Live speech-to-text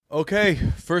Okay,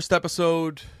 first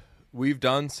episode we've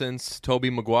done since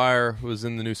Tobey Maguire was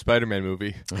in the new Spider-Man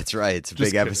movie. That's right. It's a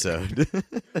Just big episode.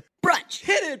 Brunch.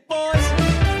 Hit it, boys.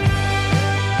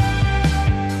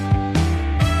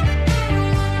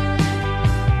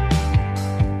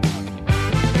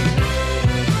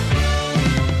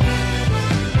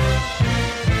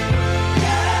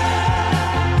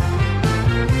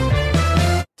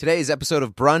 Today's episode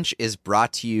of Brunch is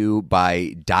brought to you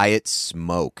by Diet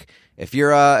Smoke. If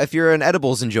you're an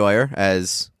edibles enjoyer,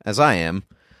 as I am,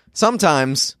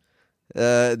 sometimes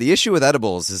the issue with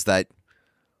edibles is that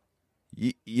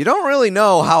you don't really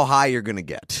know how high you're going to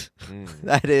get.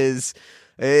 That is,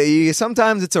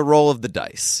 sometimes it's a roll of the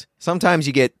dice. Sometimes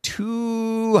you get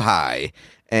too high,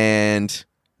 and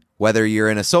whether you're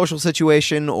in a social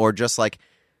situation or just like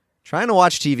trying to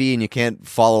watch TV and you can't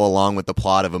follow along with the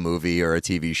plot of a movie or a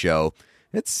TV show,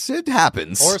 it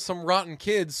happens. Or some rotten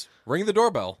kids ring the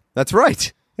doorbell. That's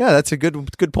right. Yeah, that's a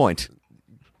good point.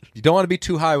 You don't want to be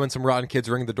too high when some rotten kids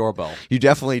ring the doorbell. You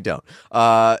definitely don't.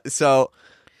 So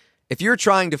if you're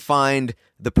trying to find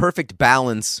the perfect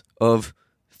balance of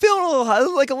feeling a little high,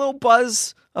 like a little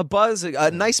buzz,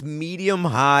 a nice medium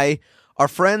high, our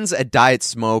friends at Diet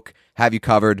Smoke have you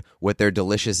covered with their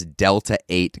delicious Delta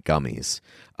 8 gummies.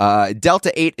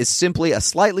 Delta 8 is simply a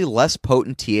slightly less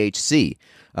potent THC.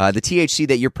 The THC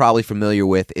that you're probably familiar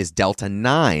with is Delta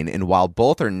 9, and while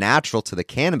both are natural to the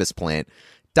cannabis plant,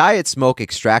 Diet Smoke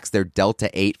extracts their Delta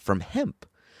 8 from hemp.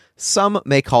 Some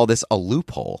may call this a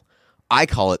loophole. I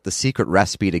call it the secret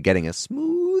recipe to getting a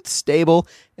smooth, stable,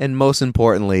 and most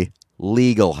importantly,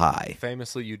 legal high.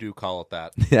 Famously, you do call it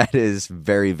that. That is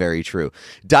very, very true.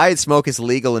 Diet Smoke is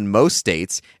legal in most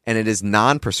states, and it is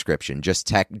non-prescription.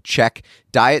 Just check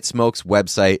Diet Smoke's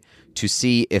website to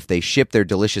see if they ship their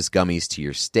delicious gummies to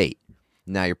your state.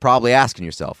 Now, you're probably asking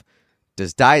yourself,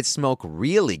 does Diet Smoke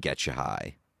really get you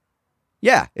high?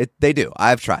 Yeah, they do.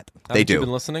 I've tried them. They do. You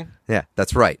been listening? Yeah,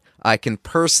 that's right. I can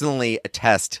personally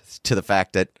attest to the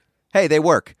fact that, hey, they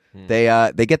work. They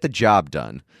get the job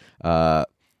done.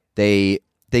 They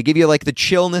give you like the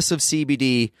chillness of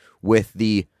CBD with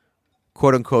the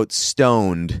quote-unquote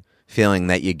stoned feeling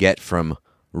that you get from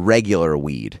regular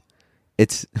weed.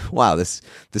 It's, wow, this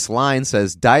line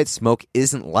says, Diet Smoke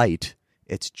isn't light,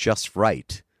 it's just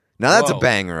right. Now that's Whoa. a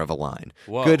banger of a line.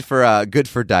 Whoa. Good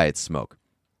for Diet Smoke.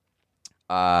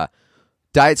 Diet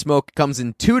Smoke comes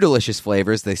in 2 delicious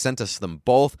flavors. They sent us them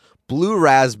both, blue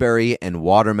raspberry and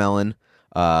watermelon.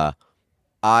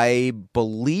 I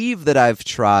believe that I've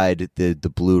tried the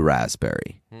blue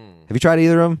raspberry. Have you tried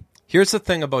either of them? Here's the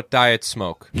thing about Diet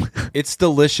Smoke. It's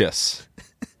delicious.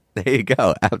 There you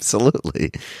go.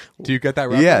 Absolutely. Do you get that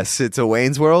reference? Yes, it's a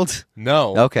Wayne's World.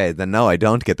 No. Okay, then no, I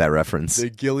don't get that reference. The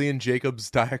Gillian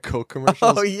Jacobs Diet Coke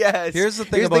commercials. Oh, yes. Here's the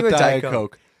thing about Diet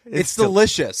Coke. It's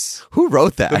delicious. Who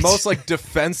wrote that? The most like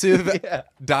defensive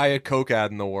Diet Coke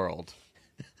ad in the world.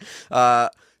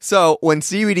 So when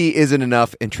CBD isn't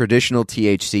enough and traditional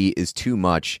THC is too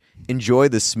much, enjoy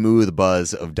the smooth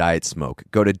buzz of Diet Smoke.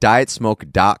 Go to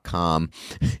dietsmoke.com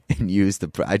and use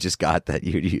I just got that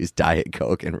you'd use Diet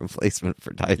Coke in replacement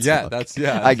for Diet Smoke.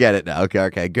 I get it now.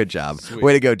 Okay, good job. Sweet.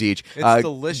 Way to go, Deej. It's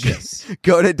delicious.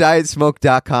 Go to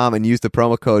dietsmoke.com and use the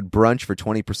promo code BRUNCH for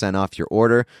 20% off your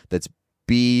order. That's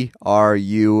BRUNCH.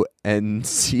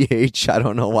 I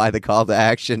don't know why the call to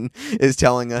action is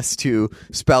telling us to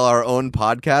spell our own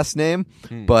podcast name,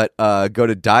 but go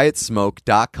to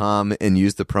dietsmoke.com and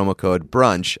use the promo code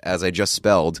BRUNCH, as I just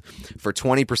spelled, for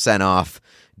 20% off.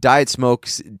 Diet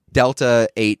Smoke's Delta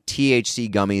 8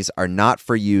 THC gummies are not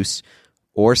for use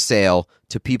or sale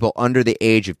to people under the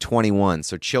age of 21.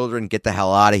 So children, get the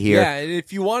hell out of here. Yeah,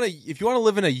 if you want to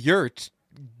live in a yurt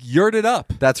it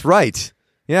up. That's right.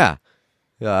 Yeah.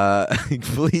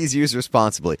 Please use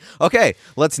responsibly. Okay,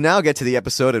 let's now get to the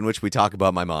episode in which we talk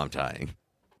about my mom dying.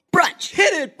 Brunch.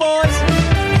 Hit it,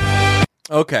 boys.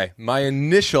 Okay, my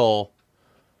initial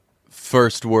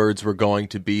first words were going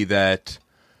to be that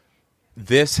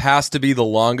this has to be the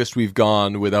longest we've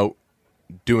gone without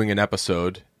doing an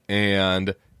episode,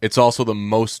 and it's also the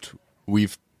most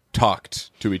we've talked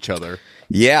to each other.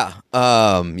 Yeah.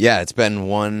 It's been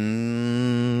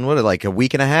like a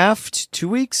week and a half, 2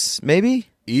 weeks, maybe?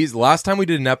 Last time we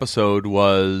did an episode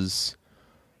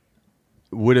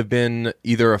would have been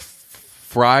either a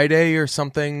Friday or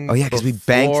something. Oh, yeah, because we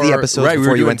banked the episode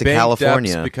before you went to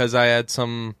California. Because I had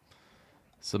some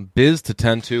biz to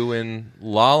tend to in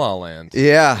La La Land.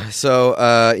 Yeah, so,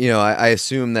 I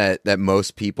assume that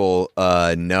most people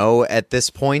know at this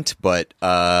point, but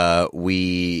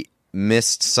we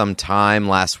missed some time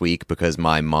last week because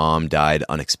my mom died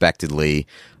unexpectedly.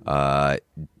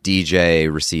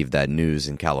 DJ received that news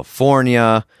in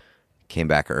California. came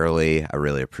back early. I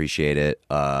really appreciate it.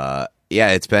 Yeah,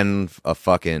 it's been a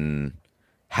fucking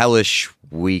hellish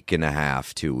week and a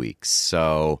half, 2 weeks.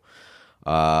 So,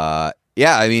 yeah,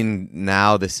 I mean,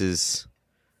 now this is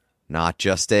not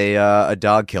just a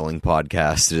dog killing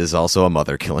podcast. It is also a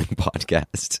mother killing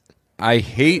podcast. I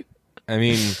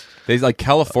mean, they like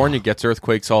California gets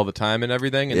earthquakes all the time and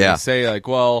everything, and Yeah. they say like,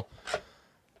 well,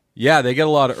 yeah, they get a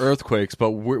lot of earthquakes,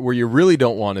 but where you really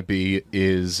don't want to be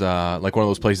is like one of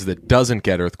those places that doesn't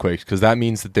get earthquakes, because that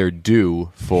means that they're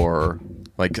due for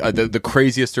like the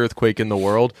craziest earthquake in the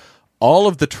world. All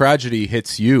of the tragedy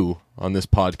hits you on this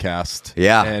podcast.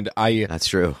 Yeah, and I that's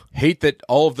true. hate that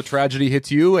all of the tragedy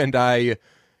hits you, and I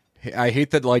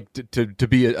hate that like to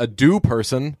be a due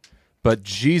person. But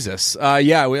Jesus,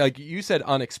 yeah, like you said,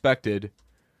 unexpected.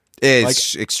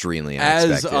 It's extremely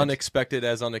unexpected. As unexpected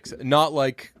as not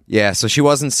like Yeah, so she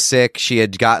wasn't sick. She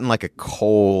had gotten like a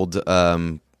cold.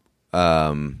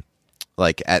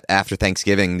 Like after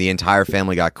Thanksgiving, the entire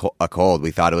family got a cold.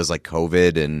 We thought it was like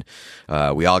COVID, and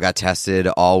we all got tested.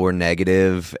 All were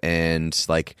negative, and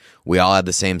like we all had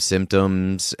the same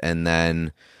symptoms. And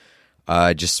then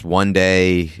just one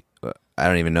day, I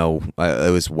don't even know.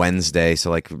 It was Wednesday, so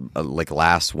like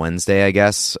last Wednesday, I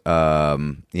guess. I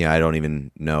don't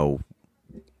even know.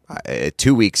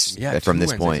 2 weeks from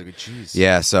this point. Jeez.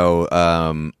 Yeah,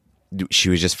 so she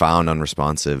was just found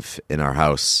unresponsive in our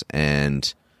house,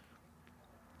 and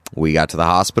we got to the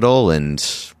hospital, and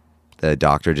the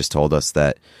doctor just told us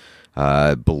that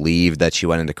believed that she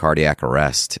went into cardiac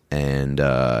arrest and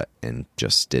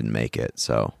just didn't make it.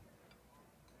 So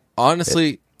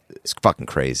honestly, it's fucking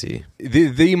crazy.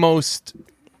 The most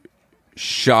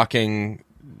shocking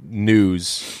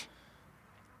news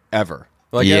ever.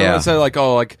 Like everyone said, like,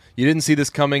 oh, like you didn't see this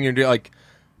coming. You're like,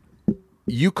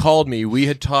 you called me. We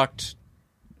had talked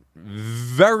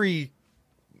maybe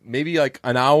like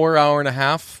an hour and a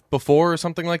half before or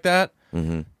something like that.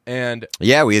 Mm-hmm. And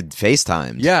yeah, we had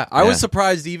FaceTimed. Yeah, I was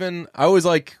surprised. Even I was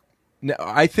like,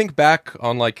 I think back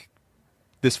on like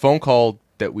this phone call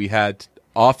that we had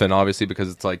often, obviously,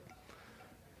 because it's like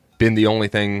been the only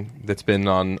thing that's been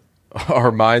on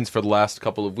our minds for the last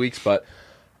couple of weeks. But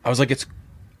I was like, it's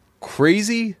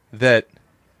crazy that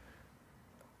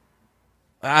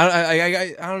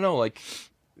I don't know, like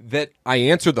that I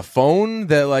answered the phone,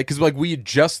 that like, because like we had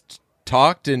just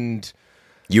talked and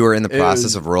you were in the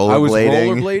process of rollerblading. I was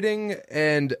rollerblading,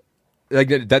 and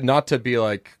like that, not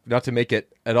to make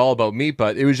it at all about me,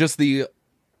 but it was just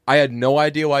I had no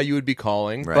idea why you would be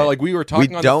calling, right. But like we were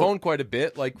talking on the phone quite a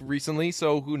bit, like recently.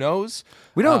 So who knows?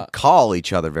 We don't call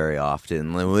each other very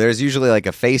often. There's usually like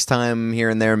a FaceTime here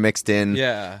and there mixed in.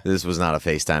 Yeah, this was not a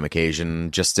FaceTime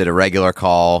occasion. Just did a regular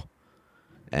call,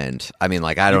 and I mean,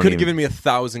 like I don't. You could have given me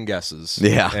 1,000 guesses.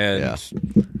 Yeah, and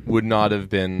would not have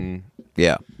been.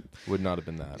 Yeah, would not have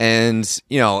been that. And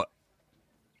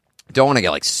don't want to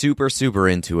get like super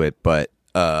into it, but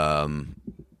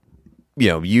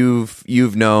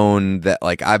you've known that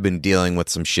like I've been dealing with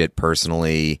some shit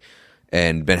personally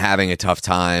and been having a tough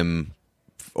time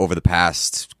over the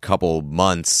past couple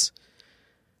months.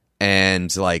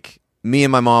 And like me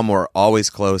and my mom were always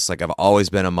close. Like I've always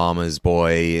been a mama's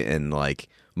boy, and like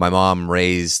my mom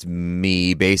raised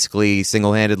me basically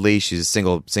single-handedly. She's a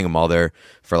single mother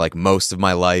for like most of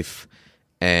my life,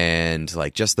 and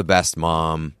like just the best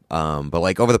mom. But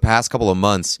like over the past couple of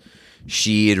months,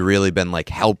 she had really been like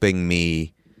helping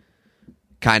me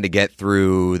kind of get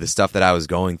through the stuff that I was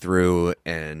going through.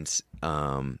 And,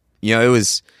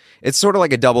 it's sort of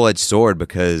like a double-edged sword,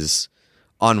 because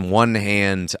on one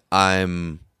hand,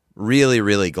 I'm really,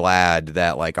 really glad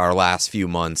that like our last few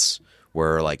months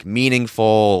were like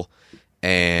meaningful,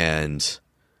 and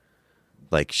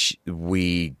like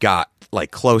we got like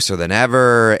closer than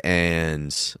ever,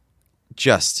 and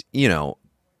just,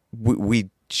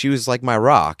 she was like my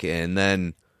rock. And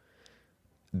then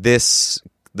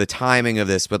the timing of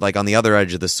this, but like on the other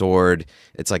edge of the sword,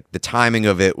 it's like the timing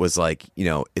of it was like,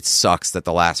 it sucks that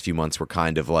the last few months were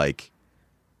kind of like,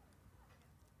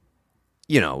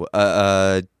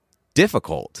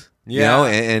 difficult,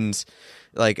 and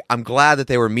like, I'm glad that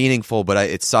they were meaningful, but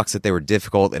it sucks that they were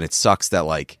difficult. And it sucks that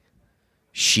like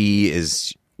she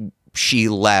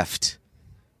left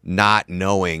not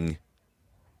knowing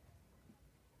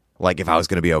like if I was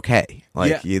going to be okay.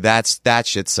 Like that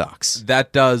shit sucks.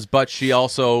 That does, but she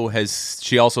also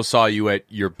saw you at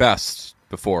your best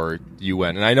before you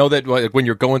went. And I know that like, when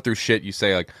you're going through shit, you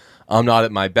say like, I'm not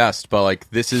at my best, but like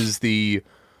this is the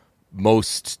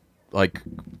most like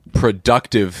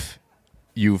productive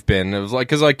you've been. It was like,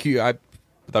 because like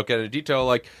without getting into detail,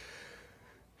 like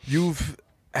you've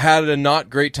had a not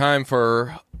great time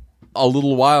for a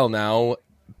little while now,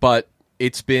 but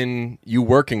it's been you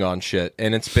working on shit,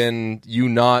 and it's been you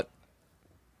not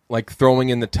like throwing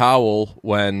in the towel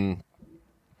when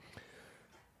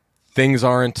things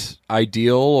aren't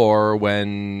ideal or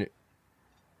when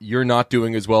you're not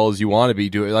doing as well as you want to be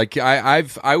doing. Like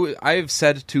I've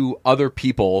said to other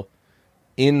people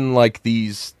in like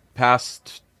these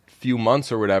past few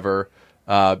months or whatever,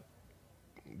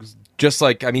 just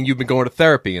like, I mean, you've been going to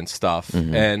therapy and stuff,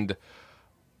 and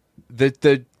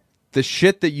the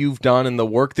shit that you've done and the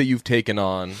work that you've taken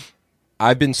on,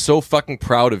 I've been so fucking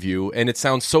proud of you, and it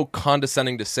sounds so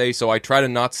condescending to say, so I try to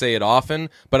not say it often,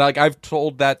 but like I've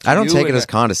told that to I don't you, take it and as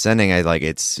condescending. I like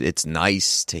it's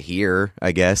nice to hear,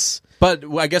 I guess. But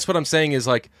I guess what I'm saying is,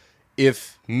 like,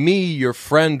 if me, your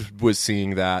friend, was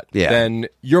seeing that, Yeah. then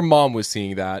your mom was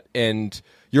seeing that, and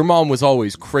your mom was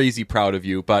always crazy proud of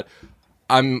you. But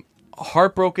I'm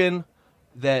heartbroken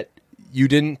that you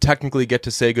didn't technically get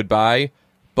to say goodbye.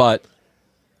 But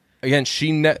again,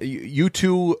 you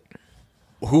two,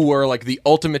 who were like the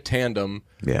ultimate tandem,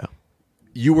 Yeah.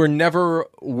 you were never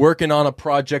working on a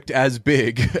project as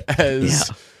big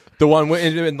as the one.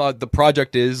 And the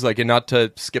project is like, and not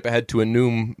to skip ahead to a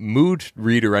new mood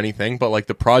read or anything, but like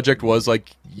the project was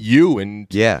like you and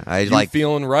Yeah, I you like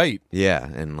feeling right. Yeah,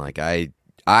 and like I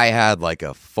had like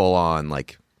a full on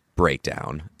like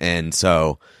breakdown, and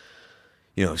so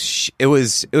you know it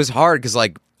was hard because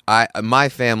like my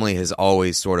family has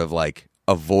always sort of like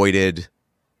avoided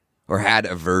or had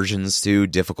aversions to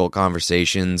difficult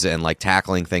conversations and like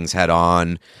tackling things head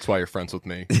on. That's why you're friends with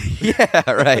me.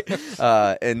 Yeah, right.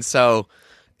 And so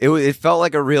it felt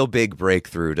like a real big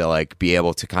breakthrough to like be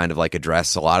able to kind of like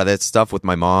address a lot of that stuff with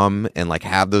my mom and like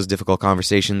have those difficult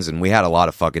conversations. And we had a lot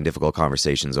of fucking difficult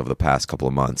conversations over the past couple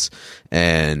of months.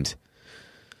 And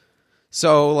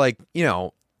so like, you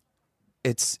know,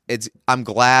 I'm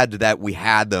glad that we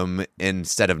had them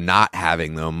instead of not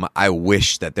having them. I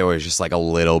wish that there was just like a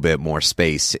little bit more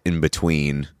space in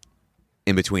between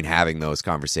having those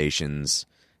conversations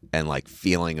and like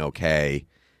feeling okay.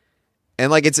 And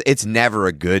like it's never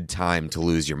a good time to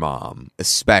lose your mom,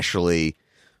 especially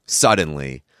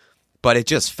suddenly. But it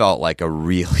just felt like a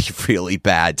really, really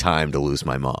bad time to lose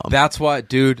my mom. That's why,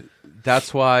 dude.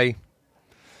 That's why,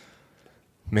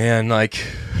 man. Like,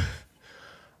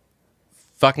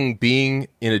 fucking being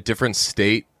in a different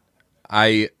state.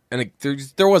 There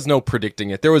was no predicting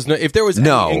it. There was no, if there was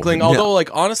No, any inkling. no. Although, like,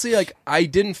 honestly, like I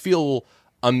didn't feel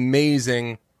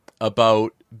amazing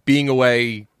about being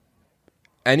away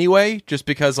anyway, just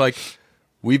because like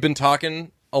we've been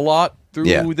talking a lot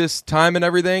through this time and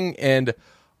everything, and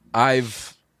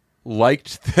I've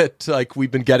liked that like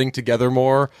we've been getting together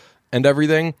more and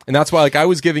everything, and that's why like I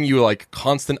was giving you like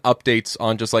constant updates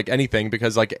on just like anything,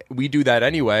 because like we do that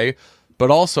anyway. But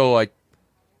also like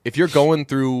if you're going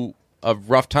through a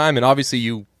rough time, and obviously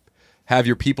you have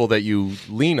your people that you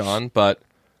lean on, but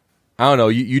I don't know,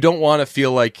 you don't want to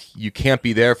feel like you can't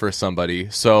be there for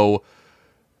somebody. So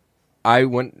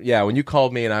when you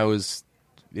called me and I was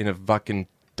in a fucking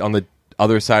on the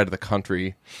other side of the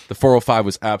country, the 405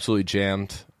 was absolutely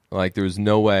jammed. Like there was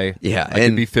no way. Yeah, I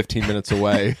could be 15 minutes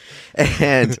away.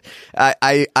 And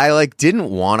I like didn't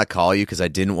want to call you because I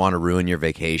didn't want to ruin your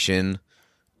vacation.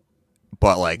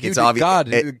 But like it's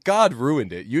obvious, God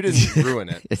ruined it. You didn't ruin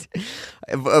it.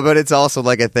 But it's also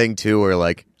like a thing too, where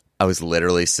like I was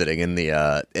literally sitting in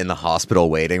the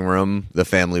hospital waiting room, the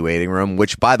family waiting room.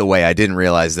 Which, by the way, I didn't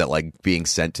realize that like being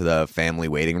sent to the family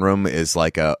waiting room is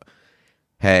like a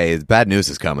hey, bad news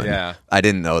is coming. Yeah, I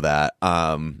didn't know that.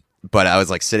 But I was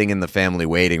like sitting in the family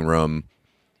waiting room,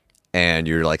 and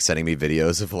you're like sending me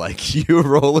videos of like you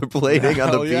rollerblading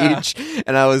on the beach,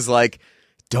 and I was like,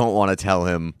 don't want to tell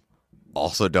him.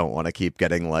 Also don't want to keep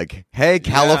getting like, hey,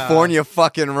 California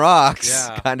fucking rocks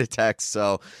kind of text.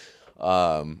 So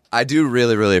I do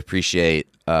really, really appreciate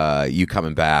you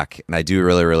coming back. And I do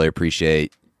really, really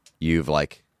appreciate you've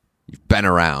been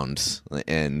around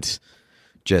and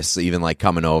just even like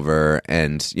coming over.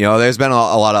 And, you know, there's been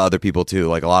a lot of other people too.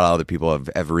 Like a lot of other people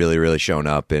have really, really shown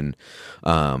up. And,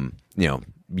 you know,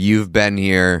 you've been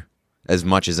here as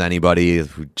much as anybody,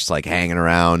 just like hanging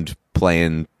around,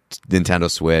 playing Nintendo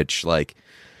Switch, like,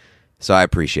 so I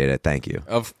appreciate it. Thank you.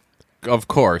 Of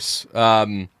course.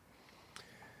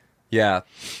 Yeah.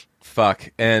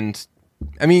 Fuck. And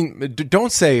I mean,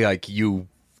 don't say like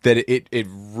that it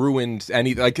ruined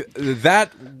any, like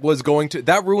that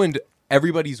ruined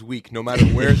everybody's week, no matter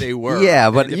where they were. Yeah,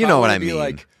 but and you know what I mean.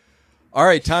 Like, all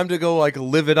right, time to go like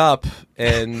live it up,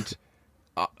 and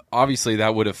obviously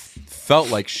that would have felt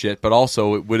like shit, but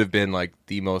also it would have been like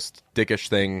the most dickish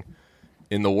thing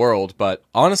in the world. But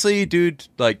honestly, dude,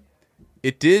 like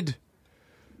it did,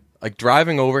 like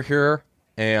driving over here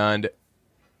and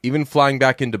even flying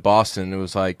back into Boston, it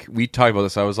was like, we talked about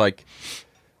this. I was like,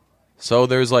 so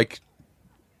there's like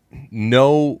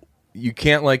no, you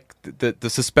can't like, the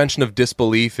suspension of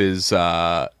disbelief is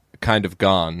kind of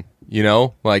gone, you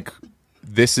know? Like,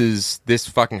 this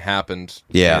fucking happened.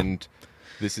 Yeah. And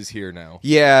this is here now.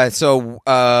 Yeah, so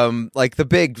like the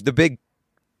big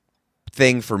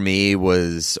thing for me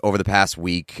was over the past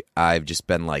week, I've just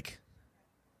been like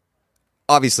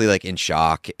obviously like in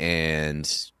shock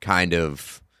and kind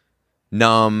of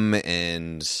numb,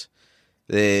 and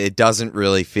it doesn't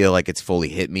really feel like it's fully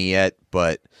hit me yet,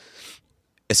 but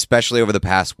especially over the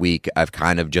past week, I've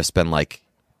kind of just been like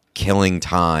killing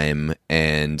time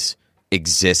and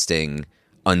existing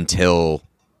until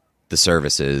the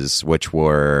services, which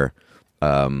were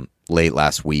late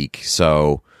last week.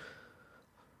 So,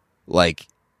 like,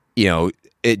 you know,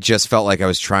 it just felt like I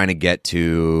was trying to get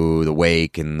to the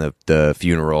wake and the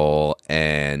funeral,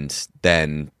 and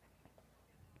then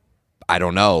I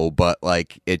don't know, but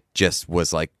like it just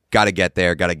was like, gotta get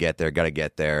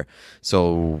there.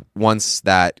 So once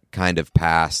that kind of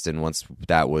passed and once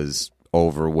that was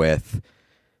over with,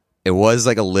 it was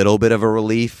like a little bit of a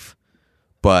relief,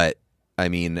 but I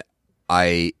mean,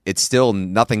 it's still,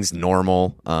 nothing's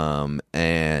normal,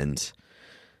 and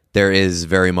there is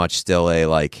very much still a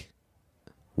like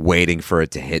waiting for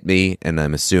it to hit me, and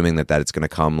I'm assuming that it's going to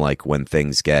come like when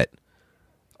things get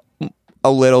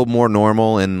a little more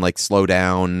normal and like slow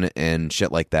down and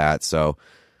shit like that. So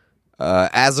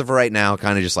as of right now,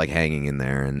 kind of just like hanging in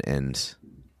there and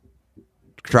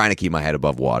trying to keep my head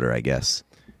above water, I guess.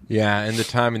 Yeah, and the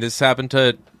timing. This happened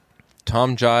to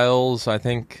Tom Giles, I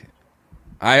think.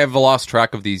 I have lost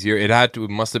track of these years. It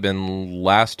must have been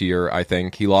last year, I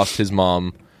think. He lost his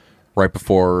mom right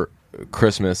before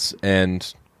Christmas,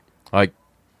 and like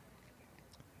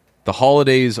the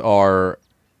holidays are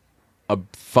a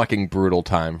fucking brutal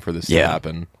time for this to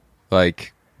happen.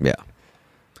 Like, yeah.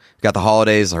 Got the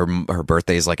holidays, her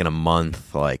birthday's like in a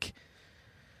month, like.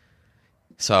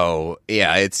 So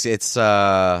yeah, it's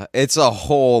a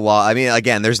whole lot. I mean,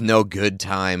 again, there's no good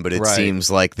time, but it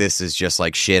seems like this is just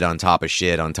like shit on top of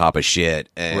shit on top of shit,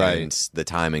 and the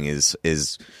timing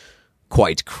is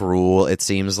quite cruel. It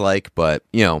seems like, but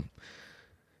you know,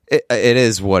 it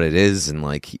is what it is, and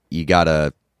like you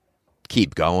gotta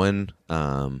keep going.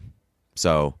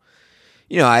 So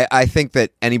you know, I think that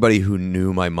anybody who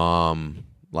knew my mom,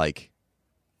 like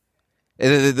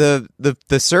the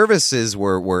services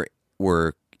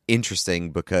were interesting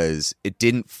because it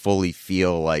didn't fully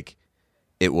feel like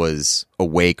it was a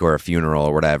wake or a funeral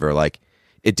or whatever. Like,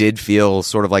 it did feel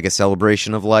sort of like a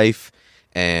celebration of life,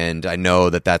 and I know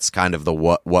that that's kind of the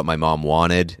what my mom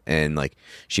wanted, and like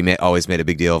she always made a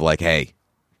big deal of like, hey,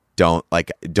 don't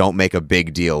make a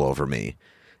big deal over me,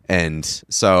 and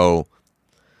so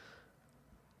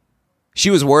she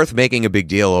was worth making a big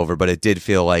deal over. But it did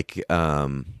feel like you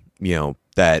know,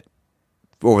 that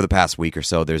over the past week or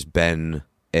so, there's been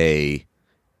a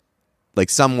like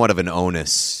somewhat of an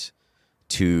onus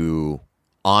to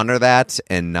honor that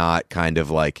and not kind of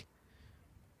like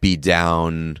be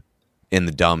down in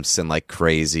the dumps and like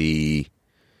crazy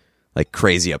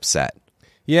upset.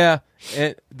 Yeah,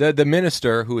 and the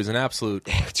minister, who is an absolute,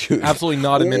 dude, absolutely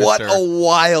not a minister. What a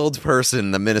wild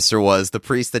person the minister was. The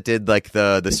priest that did like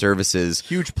the services.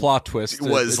 Huge plot twist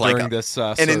was during like this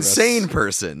an service. insane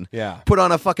person. Yeah, put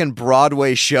on a fucking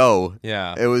Broadway show.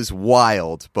 Yeah, it was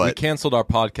wild. But we canceled our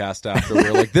podcast after. We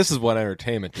were like, "This is what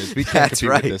entertainment is. We can't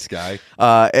compete with this guy."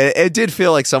 It did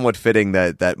feel like somewhat fitting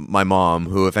that my mom,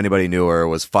 who if anybody knew her,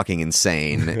 was fucking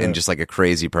insane and just like a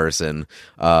crazy person.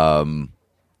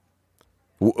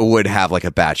 Would have like a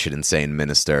batshit insane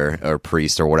minister or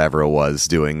priest or whatever it was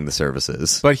doing the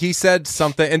services. But he said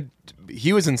something, and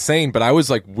he was insane, but I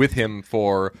was like with him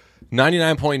for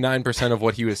 99.9% of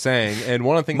what he was saying. And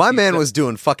one of the things my man was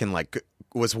doing fucking like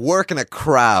was working a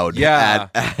crowd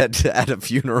at a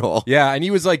funeral. Yeah, and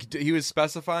he was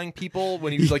specifying people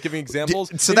when he was like giving examples.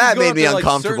 So that made me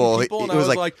uncomfortable. People, and I was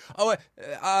like,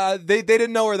 oh, they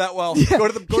didn't know her that well. Yeah. Go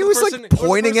to the person, like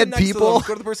pointing at people.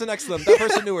 Go to the person next to them. That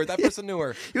person knew her. That person knew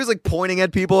her. He was like pointing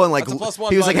at people and like he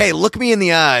was like, hey, look me in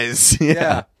the eyes.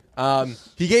 Yeah. I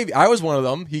was one of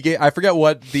them. I forget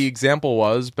what the example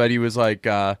was, but he was like,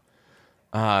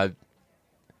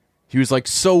 he was like,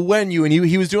 so when you, and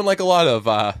he was doing like a lot of,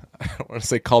 I don't want to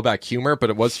say callback humor, but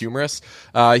it was humorous.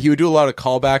 He would do a lot of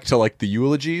callback to like the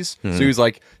eulogies. So he was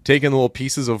like taking little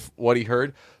pieces of what he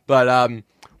heard. But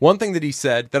one thing that he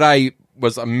said that I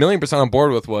was 1,000,000% on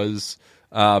board with was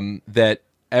that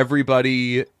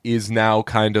everybody is now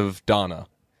kind of Donna.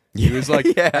 He was like,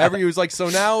 Yeah. he was like, so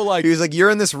now, like, He was like, "You're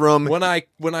in this room." when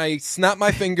I snap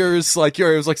my fingers, like,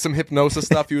 it was like some hypnosis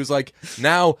stuff. He was like,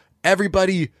 now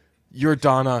everybody, you're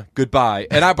Donna, goodbye.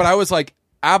 But I was like,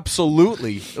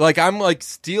 absolutely. Like, I'm like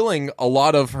stealing a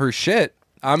lot of her shit.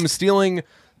 I'm stealing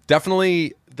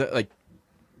definitely the like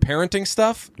parenting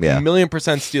stuff. Yeah.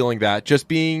 1,000,000% stealing that. Just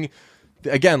being,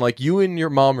 again, like, you and your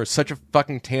mom are such a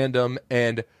fucking tandem,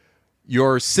 and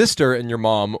your sister and your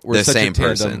mom were the such same a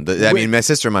tandem. person. I mean, my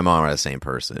sister and my mom are the same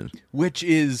person. Which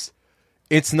is,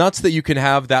 it's nuts that you can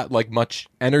have that like much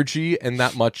energy and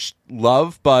that much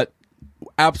love, but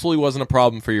absolutely wasn't a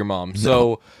problem for your mom.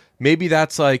 So maybe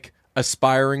that's like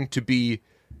aspiring to be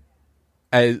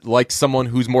like someone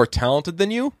who's more talented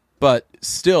than you, but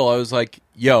still, I was like,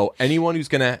 yo, anyone who's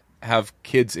gonna have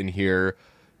kids in here,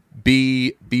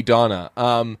 be Donna.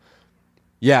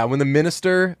 Yeah, when the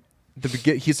minister,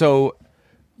 so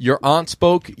your aunt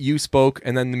spoke, you spoke,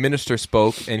 and then the minister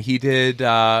spoke, and he did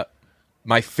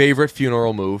my favorite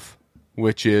funeral move,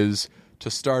 which is to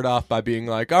start off by being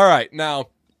like, all right, now,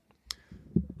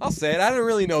 I'll say it, I don't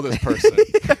really know this person.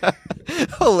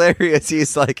 Hilarious.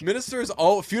 He's like,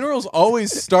 Funerals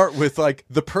always start with like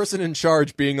the person in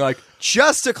charge being like,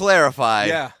 just to clarify,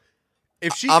 yeah,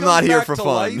 if she I'm comes not here back for to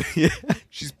fun. life,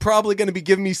 she's probably going to be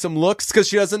giving me some looks because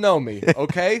she doesn't know me.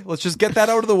 Okay, let's just get that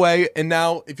out of the way. And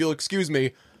now, if you'll excuse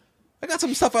me, I got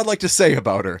some stuff I'd like to say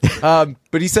about her.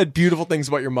 But he said beautiful things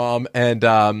about your mom,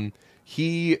 and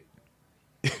he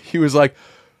was like,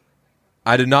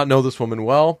 I did not know this woman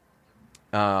well,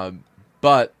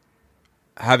 but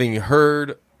having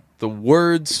heard the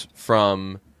words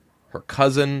from her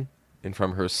cousin and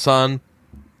from her son,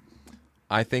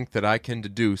 I think that I can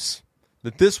deduce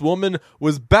that this woman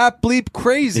was bat bleep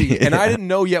crazy. And I didn't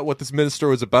know yet what this minister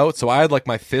was about, so I had like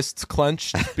my fists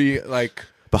clenched, be like,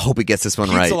 but hope he gets this one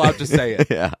Pete's right. allowed to say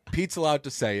it. Yeah. Pete's allowed to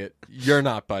say it. You're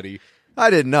not, buddy. I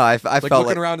didn't know. I Like felt looking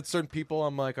like around at certain people,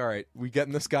 I'm like, all right, we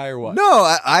getting this guy or what? no.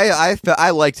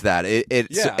 I liked that.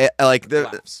 Like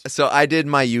Laughs. so I did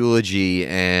my eulogy,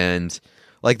 and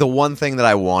like the one thing that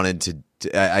I wanted to.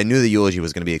 I knew the eulogy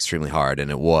was going to be extremely hard, and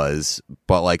it was.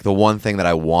 But like the one thing that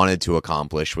I wanted to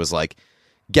accomplish was like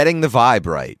getting the vibe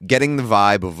right, getting the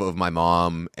vibe of my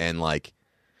mom, and like,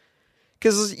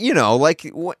 because you know, like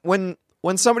when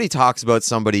somebody talks about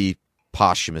somebody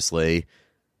posthumously,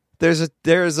 there's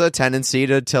a tendency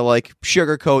to like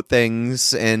sugarcoat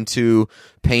things and to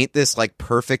paint this like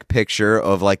perfect picture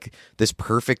of like this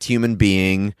perfect human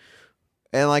being,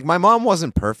 and like my mom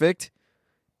wasn't perfect.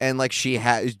 And like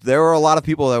there were a lot of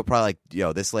people that were probably like,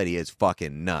 yo, this lady is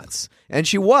fucking nuts. And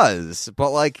she was, but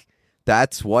like,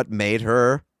 that's what made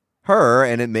her,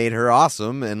 and it made her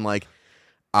awesome. And like,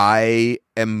 I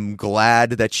am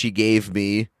glad that she gave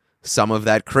me some of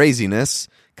that craziness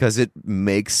because it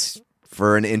makes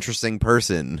for an interesting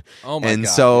person. Oh my and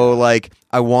God, so yeah. like,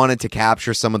 I wanted to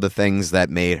capture some of the things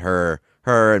that made her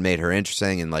and made her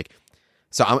interesting. And like,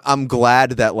 so I'm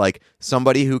glad that like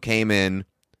somebody who came in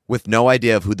with no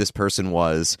idea of who this person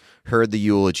was, heard the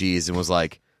eulogies and was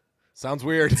like, Sounds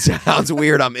weird. sounds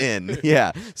weird, I'm in.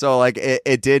 Yeah. So like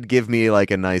it did give me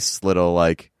like a nice little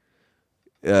like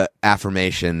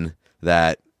affirmation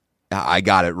that I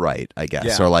got it right, I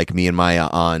guess. Yeah. Or like me and my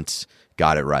aunt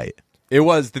got it right. It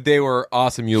was that they were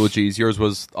awesome eulogies. Yours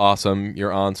was awesome.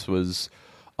 Your aunt's was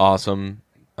awesome.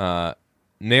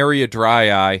 Nary a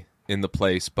dry eye in the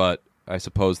place, but I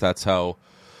suppose that's how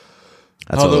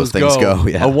That's how those things go.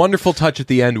 Yeah. A wonderful touch at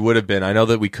the end would have been. I know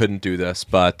that we couldn't do this,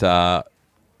 but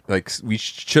like we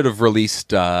should have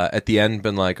released at the end.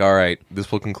 Been like, all right,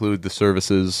 this will conclude the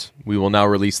services. We will now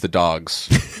release the dogs,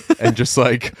 and just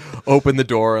like open the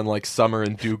door and like Summer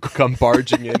and Duke come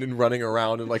barging in and running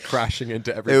around and like crashing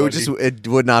into everybody. It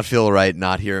would not feel right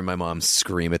not hearing my mom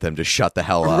scream at them to shut the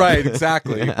hell up. Right,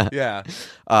 exactly. Yeah.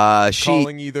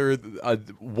 Calling either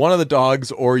one of the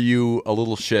dogs or you a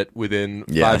little shit within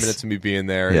 5 Yes. minutes of me being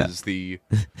there Yeah. is the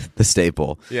the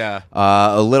staple. yeah.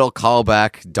 A little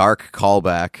callback, dark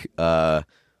callback.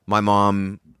 My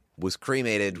mom was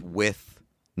cremated with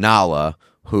Nala,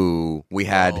 who we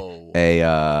had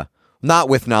not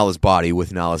with Nala's body,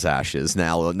 with Nala's ashes.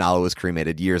 Nala was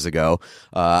cremated years ago.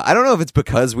 I don't know if it's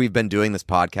because we've been doing this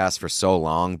podcast for so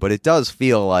long, but it does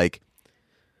feel like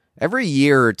every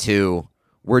year or two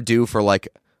we're due for like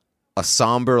a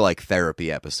somber like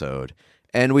therapy episode,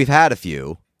 and we've had a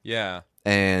few. Yeah.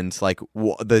 And like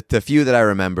the few that I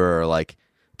remember are like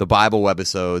the Bible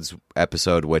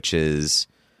episode, which is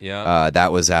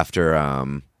that was after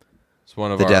It's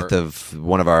one of the our death of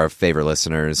one of our favorite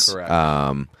listeners.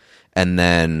 Correct. And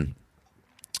then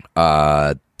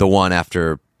the one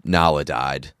after Nala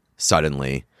died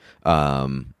suddenly.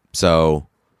 So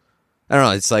I don't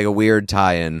know. It's like a weird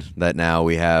tie-in that now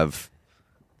we have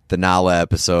the Nala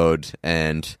episode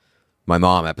and my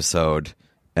mom episode,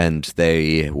 and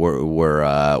they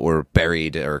were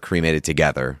buried or cremated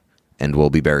together, and will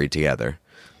be buried together.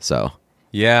 So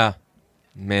Yeah,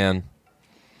 man,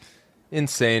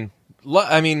 insane.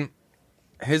 I mean,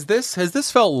 has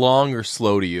this felt long or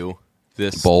slow to you?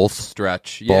 This Both.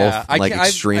 stretch, Both. yeah, Like,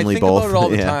 extremely I think both. about it all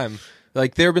the Yeah. time.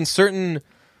 Like there have been certain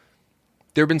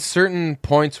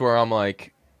points where I'm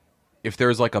like, if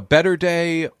there's like a better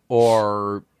day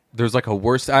or there's like a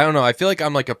worse, I don't know. I feel like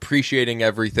I'm like appreciating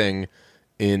everything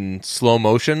in slow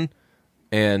motion,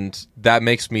 and that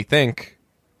makes me think,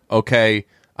 okay,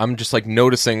 I'm just like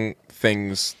noticing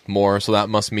things more, so that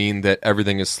must mean that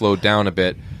everything is slowed down a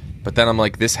bit. But then I'm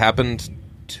like, this happened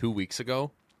 2 weeks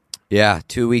ago. yeah,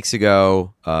 2 weeks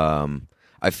ago.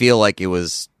 I feel like it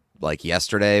was like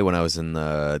yesterday when I was in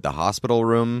the hospital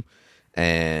room,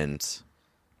 and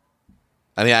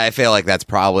I mean, I feel like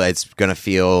it's gonna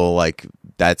feel like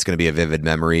that's gonna be a vivid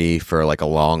memory for like a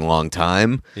long, long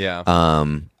time. Yeah.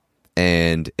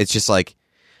 And it's just like,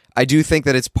 I do think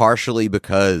that it's partially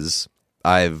because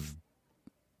I've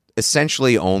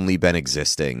essentially only been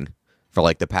existing for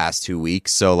like the past 2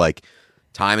 weeks. So like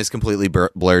time is completely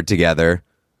blurred together,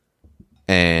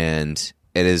 and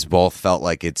it has both felt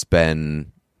like it's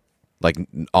been like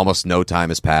almost no time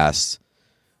has passed,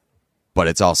 but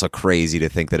it's also crazy to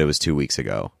think that it was 2 weeks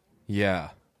ago. Yeah.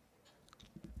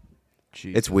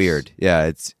 It's weird.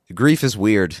 Yeah, grief is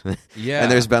weird. Yeah.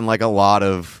 And there's been like a lot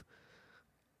of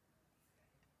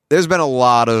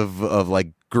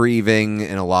like grieving,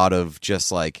 and a lot of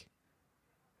just like,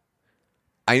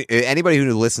 anybody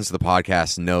who listens to the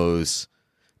podcast knows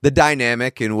the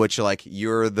dynamic in which like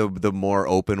you're the more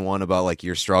open one about like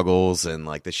your struggles and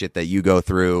like the shit that you go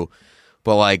through.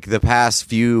 But like the past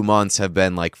few months have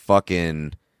been like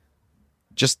fucking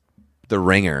just the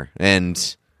ringer,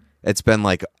 and it's been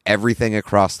like everything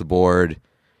across the board.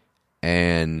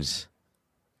 And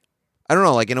I don't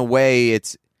know, like in a way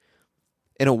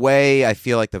I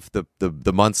feel like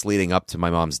the months leading up to my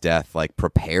mom's death like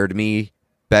prepared me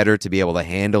better to be able to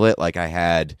handle it. Like I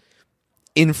had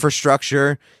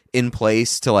infrastructure in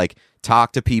place to like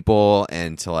talk to people,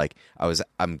 and to like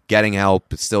I'm getting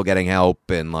help, still getting help,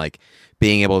 and like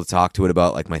being able to talk to it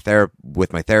about like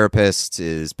with my therapist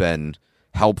has been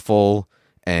helpful.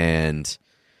 And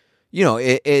you know,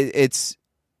 it's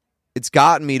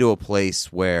gotten me to a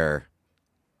place where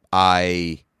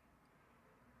I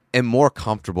am more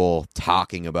comfortable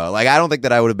talking about, like, I don't think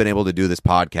that I would have been able to do this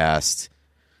podcast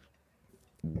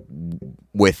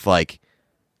with like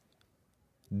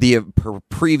the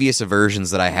previous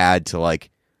aversions that I had to like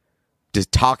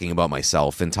just talking about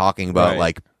myself and talking about Right.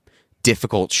 like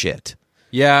difficult shit.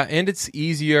 Yeah, and it's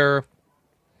easier,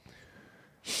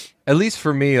 at least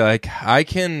for me. Like I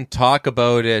can talk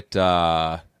about it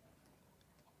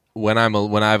when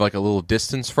I have like a little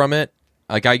distance from it.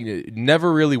 Like I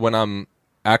never really when I'm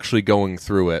actually going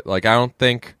through it. Like I don't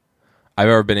think I've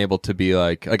ever been able to be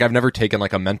like I've never taken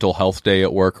like a mental health day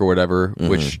at work or whatever,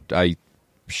 which I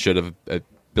should have a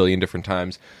billion different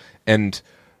times. And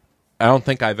I don't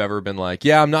think I've ever been like,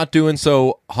 yeah, I'm not doing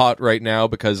so hot right now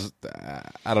because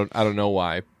I don't know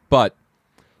why. But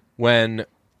when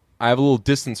I have a little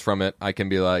distance from it, I can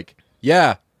be like,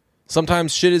 yeah,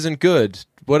 sometimes shit isn't good.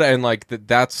 And like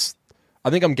that's,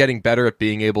 I think I'm getting better at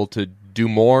being able to do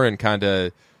more and kind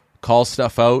of call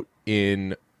stuff out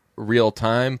in real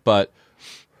time. But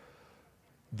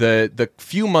the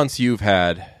few months you've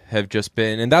had have just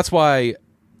been, and that's why,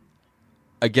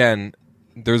 again,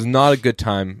 there's not a good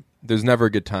time. There's never a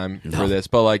good time for this,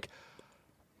 but like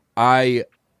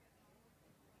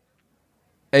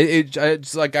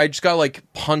it's like I just got like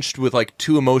punched with like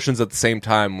two emotions at the same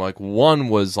time. Like one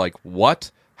was like,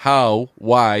 what, how,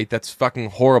 why? That's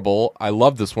fucking horrible. I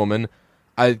love this woman.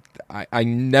 I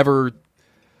never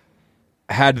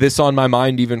had this on my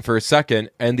mind even for a second.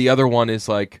 And the other one is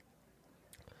like,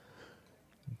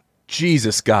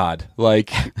 Jesus God,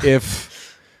 like if.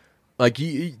 Like,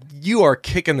 you are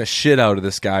kicking the shit out of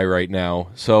this guy right now.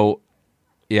 So,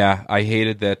 yeah, I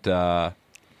hated that,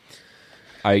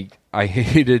 I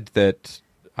hated that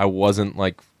I wasn't,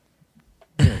 like,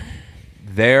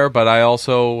 there, but I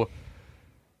also,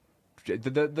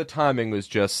 the timing was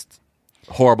just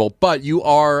horrible. But you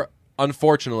are,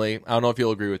 unfortunately, I don't know if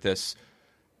you'll agree with this,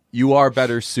 you are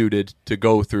better suited to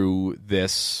go through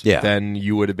this than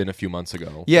you would have been a few months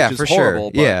ago. Yeah, which is for horrible,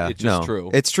 sure. But Yeah, it's just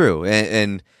true. It's true.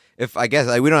 And if I guess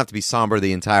we don't have to be somber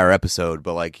the entire episode,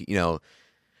 but like, you know,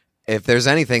 if there's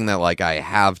anything that like I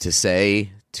have to say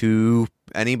to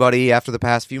anybody after the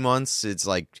past few months, it's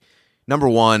like, number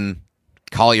one,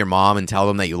 call your mom and tell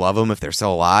them that you love them if they're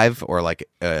still alive, or like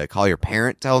call your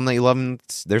parent, tell them that you love them,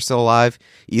 they're still alive.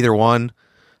 Either one.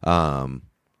 And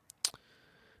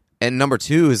number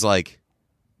 2 is like,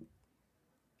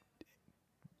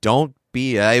 don't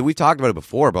be. We've talked about it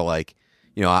before, but like,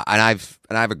 you know, and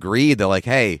I've agreed that like,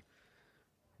 hey,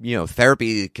 you know,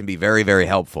 therapy can be very, very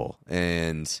helpful,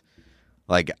 and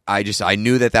like I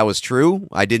knew that was true.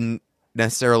 I didn't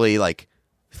necessarily like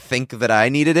think that I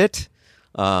needed it,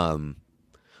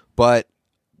 but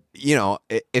you know,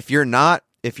 if you're not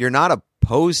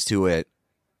opposed to it,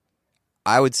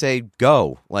 I would say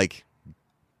go. Like,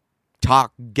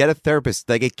 talk, get a therapist.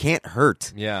 Like, it can't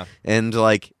hurt. Yeah. And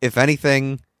like, if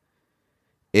anything,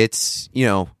 it's, you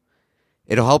know,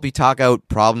 it'll help you talk out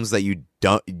problems that you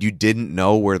didn't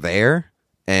know were there,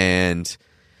 and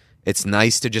it's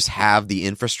nice to just have the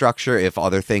infrastructure if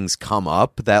other things come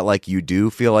up that like you do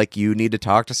feel like you need to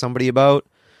talk to somebody about.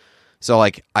 So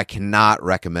like, I cannot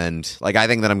recommend, like, I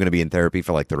think that I'm going to be in therapy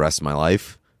for like the rest of my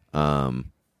life.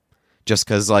 Just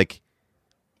cause like,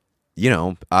 you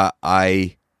know,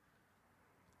 I'm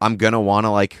going to want to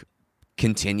like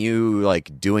continue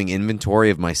like doing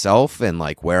inventory of myself and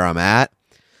like where I'm at.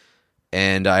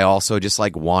 And I also just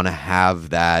like want to have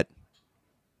that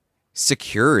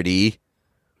security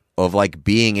of like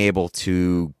being able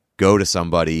to go to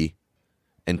somebody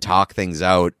and talk things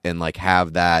out and like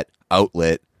have that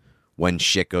outlet when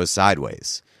shit goes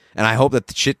sideways. And I hope that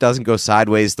the shit doesn't go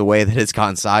sideways the way that it's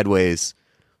gone sideways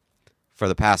for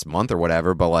the past month or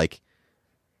whatever. But like,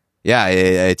 yeah,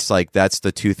 it's like, that's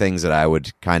the 2 things that I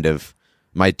would kind of,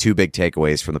 my 2 big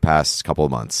takeaways from the past couple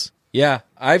of months. Yeah,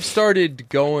 I've started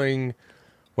going,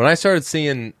 when I started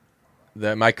seeing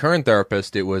my current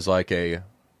therapist, it was like I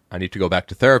need to go back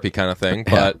to therapy kind of thing.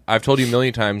 But I've told you a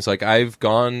million times, like I've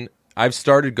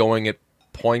started going at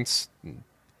points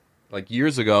like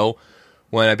years ago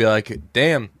when I'd be like,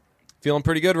 damn, feeling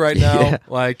pretty good right now. Yeah.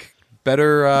 Like,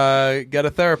 better get a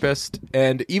therapist.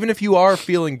 And even if you are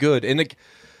feeling good, and like,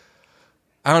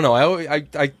 I don't know,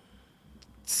 I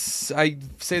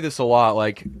say this a lot,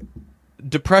 like,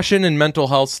 depression and mental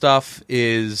health stuff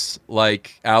is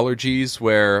like allergies,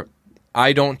 where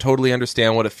I don't totally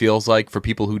understand what it feels like for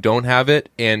people who don't have it,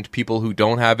 and people who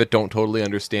don't have it don't totally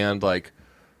understand like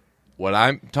what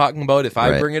I'm talking about if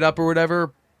I bring it up or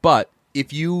whatever. But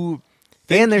if you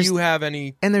think you have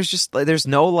any, and there's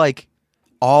no like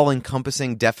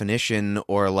all-encompassing definition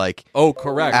or like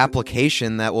correct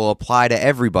application that will apply to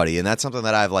everybody. And that's something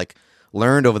that I've like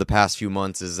learned over the past few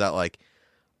months, is that like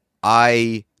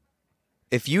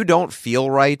if you don't feel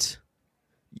right,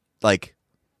 like,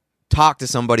 talk to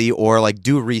somebody or like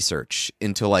do research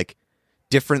into like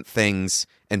different things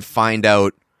and find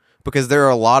out, because there are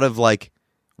a lot of like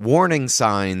warning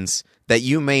signs that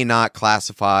you may not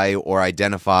classify or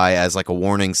identify as like a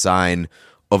warning sign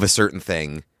of a certain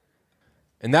thing.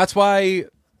 And that's why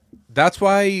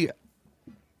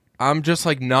I'm just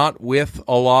like not with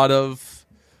a lot of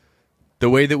the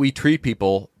way that we treat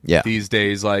people these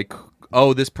days. Like,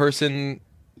 oh, this person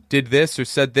did this or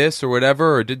said this or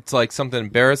whatever, or did like something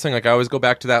embarrassing. Like, I always go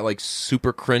back to that like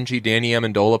super cringy Danny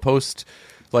Amendola post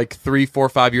like 3, 4,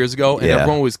 5 years ago, and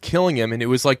everyone was killing him, and it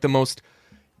was like the most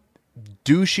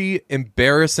douchey,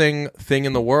 embarrassing thing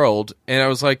in the world. And I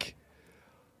was like,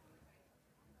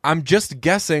 I'm just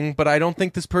guessing, but I don't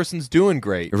think this person's doing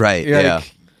great. Right. Like, yeah.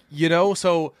 You know,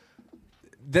 so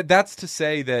that's to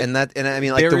say that, and I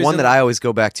mean, like, the one that I always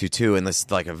go back to too, and this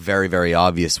is like a very, very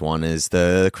obvious one, is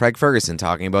the Craig Ferguson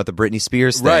talking about the Britney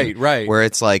Spears thing. Right. Where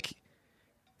it's like,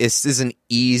 this is an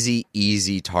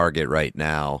easy target right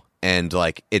now, and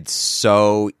like, it's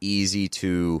so easy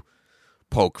to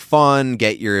poke fun,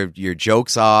 get your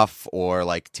jokes off, or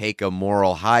like take a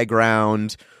moral high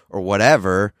ground or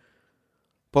whatever.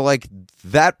 But like,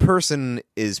 that person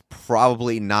is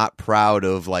probably not proud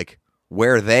of like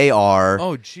where they are.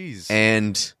 Oh, jeez.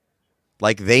 And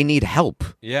like, they need help.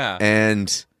 Yeah.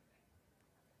 And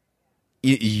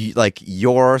like,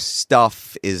 your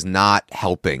stuff is not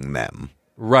helping them.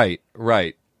 Right.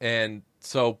 And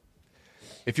so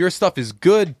if your stuff is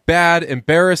good, bad,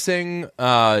 embarrassing,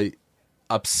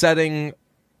 upsetting,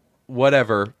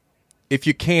 whatever, if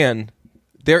you can,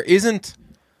 there isn't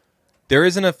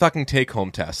a fucking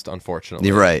take-home test, unfortunately.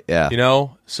 You're right, yeah. You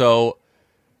know? So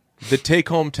the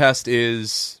take-home test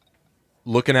is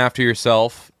looking after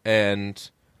yourself, and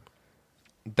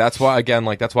that's why, again,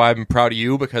 like, that's why I'm proud of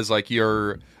you, because like,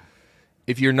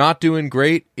 if you're not doing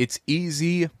great, it's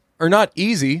easy, or not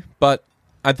easy, but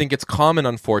I think it's common,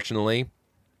 unfortunately,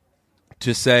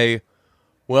 to say,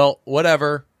 well,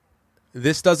 whatever,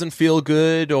 this doesn't feel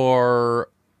good, or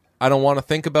I don't want to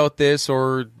think about this,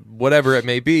 or whatever it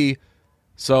may be,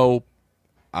 so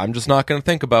I'm just not going to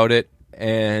think about it,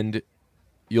 and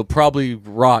you'll probably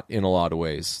rot in a lot of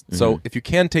ways. So if you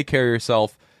can take care of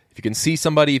yourself, if you can see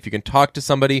somebody, if you can talk to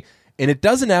somebody, and it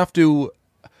doesn't have to.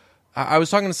 I was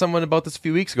talking to someone about this a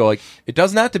few weeks ago. Like, it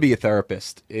doesn't have to be a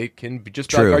therapist. It can be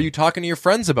just like, True. are you talking to your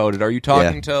friends about it? Are you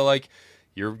talking to like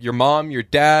your mom, your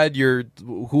dad, your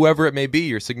whoever it may be,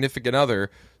 your significant other?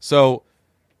 So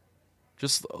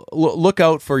just look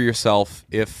out for yourself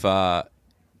if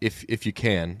you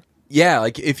can. Yeah,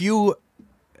 like if you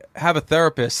have a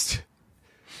therapist,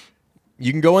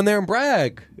 you can go in there and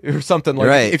brag or something. Like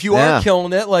Right. if you are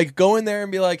killing it, like go in there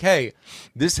and be like, hey,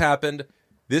 this happened.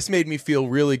 This made me feel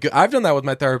really good. I've done that with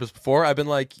my therapist before. I've been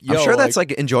like, yo. I'm sure that's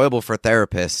like enjoyable for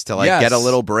therapists to like Yes. get a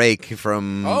little break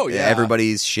from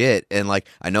everybody's shit, and like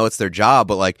I know it's their job,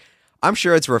 but like I'm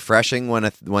sure it's refreshing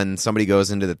when somebody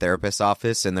goes into the therapist's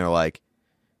office and they're like,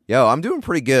 "Yo, I'm doing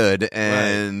pretty good,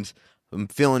 and I'm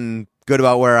feeling good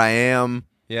about where I am."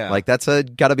 Yeah. Like that's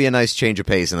got to be a nice change of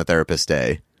pace in a therapist's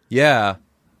day. Yeah.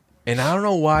 And I don't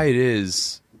know why it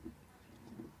is.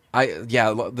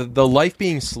 The life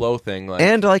being slow thing, like,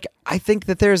 And like I think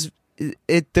that there's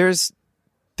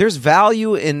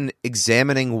value in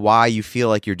examining why you feel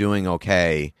like you're doing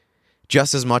okay,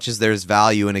 just as much as there's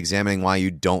value in examining why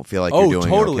you don't feel like you're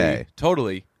doing okay.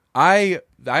 Totally. I've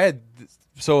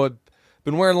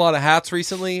been wearing a lot of hats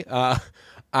recently. I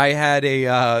had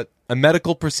a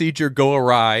medical procedure go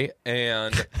awry,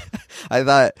 and I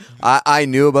thought I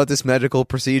knew about this medical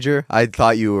procedure. I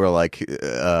thought you were like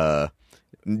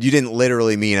you didn't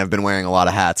literally mean I've been wearing a lot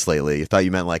of hats lately. You thought you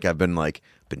meant like I've been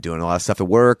doing a lot of stuff at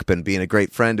work, been being a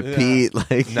great friend to Pete.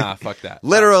 Like, nah, fuck that.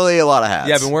 Literally a lot of hats.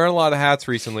 Yeah, I've been wearing a lot of hats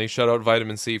recently. Shout out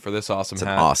Vitamin C for this awesome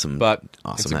hat. Awesome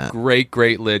it's hat. a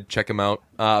great lid. Check him out.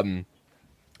 But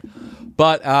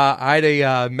I had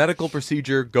a medical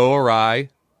procedure go awry.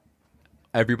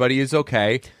 Everybody is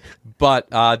okay, but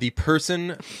the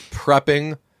person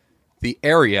prepping the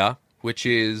area, which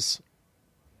is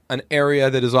an area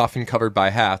that is often covered by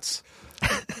hats,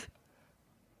 not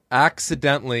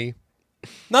accidentally.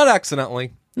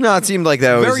 No, it seemed like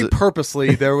that was Very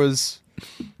purposely, there was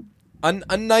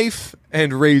a knife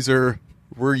and razor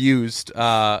were used.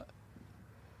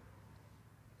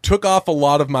 Took off a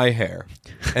lot of my hair,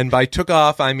 and by took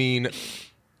off I mean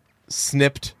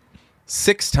snipped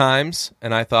 6 times.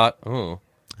 And I thought, oh,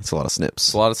 that's a lot of snips.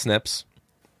 it's a lot of snips.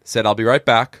 Said I'll be right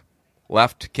back.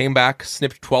 Left, came back,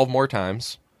 snipped 12 more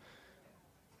times.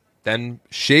 Then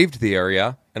shaved the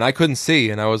area, and I couldn't see,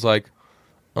 and I was like,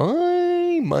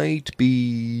 I might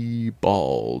be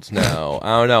bald now.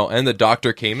 I don't know. And the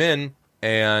doctor came in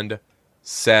and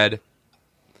said,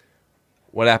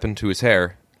 what happened to his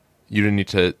hair? You need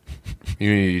to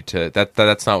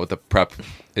that's not what the prep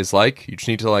is like. You just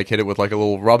need to like hit it with like a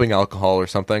little rubbing alcohol or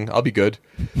something. I'll be good.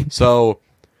 So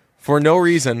for no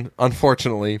reason,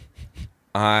 unfortunately,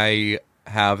 I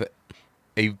have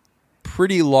a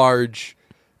pretty large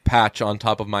patch on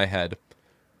top of my head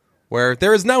where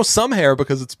there is now some hair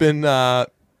because it's been a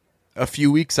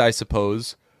few weeks, I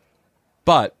suppose.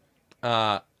 But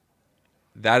that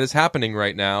is happening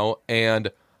right now, and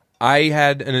I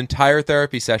had an entire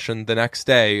therapy session the next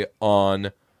day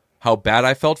on how bad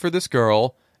I felt for this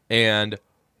girl and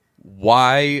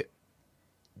why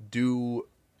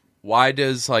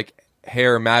does like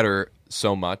hair matter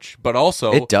so much, but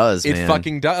also It does, it man.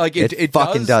 fucking does. Like it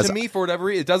fucking does to me for whatever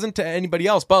reason. It doesn't to anybody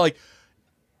else, but like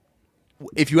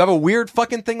if you have a weird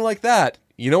fucking thing like that,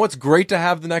 you know what's great to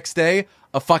have the next day?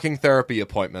 A fucking therapy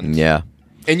appointment. Yeah.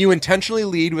 And you intentionally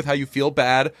lead with how you feel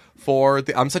bad for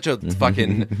I'm such a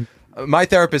fucking my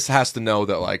therapist has to know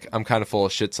that like I'm kind of full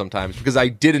of shit sometimes because I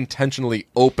did intentionally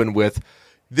open with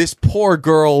this poor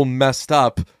girl messed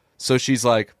up. So she's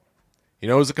like, you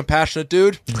know who's a compassionate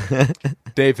dude?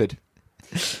 David.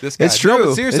 This guy. It's true. No,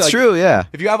 but seriously, It's like, true, yeah.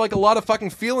 If you have like a lot of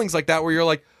fucking feelings like that where you're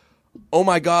like, oh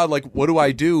my God, like what do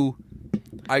I do?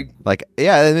 Like,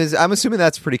 yeah, I'm assuming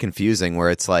that's pretty confusing where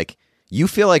it's like you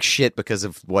feel like shit because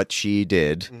of what she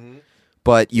did,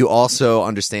 but you also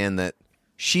understand that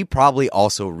she probably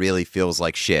also really feels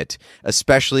like shit,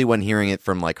 especially when hearing it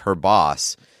from like her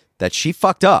boss that she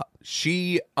fucked up.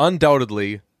 She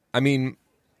undoubtedly, I mean,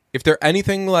 if they're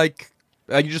anything like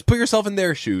you just put yourself in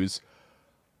their shoes,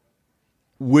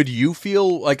 would you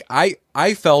feel like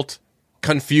I felt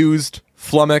confused,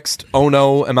 flummoxed, oh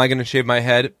no, am I going to shave my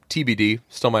head? TBD,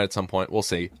 still might at some point, we'll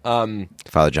see.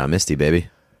 Father John Misty, baby.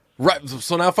 Right,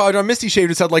 so now Father John Misty shaved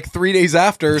his head like 3 days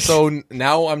after, so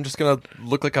now I'm just going to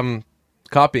look like I'm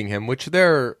copying him, which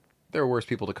there are worse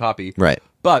people to copy. Right.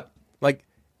 But, like,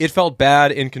 it felt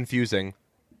bad and confusing,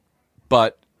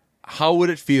 but how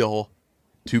would it feel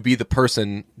to be the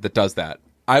person that does that?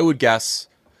 I would guess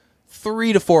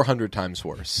 300 to 400 times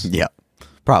worse. Yeah,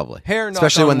 probably. Hair, knock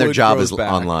especially on when their wood, job grows is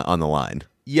back. on the line.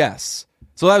 Yes.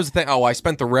 So that was the thing. Oh, I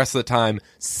spent the rest of the time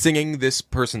singing this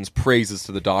person's praises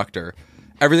to the doctor.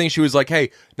 Everything she was like,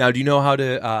 hey, now do you know how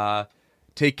to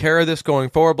take care of this going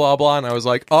forward, blah, blah. And I was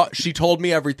like, oh, she told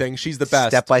me everything. She's the best.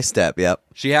 Step by step. Yep.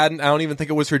 She hadn't, I don't even think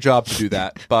it was her job to do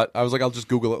that. But I was like, I'll just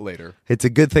Google it later. It's a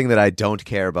good thing that I don't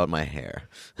care about my hair.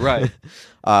 Right.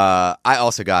 I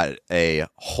also got a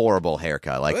horrible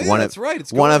haircut. Like Oh, yeah, one that's of right.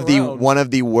 It's one going of the around. one of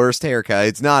the worst haircuts.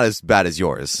 It's not as bad as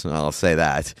yours. I'll say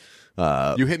that.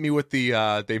 You hit me with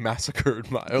the they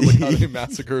massacred my look how they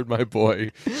massacred my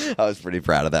boy. I was pretty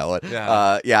proud of that one.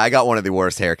 Yeah. I got one of the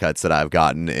worst haircuts that I've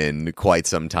gotten in quite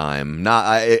some time.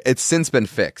 It's since been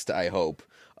fixed, I hope.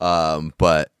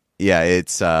 But yeah,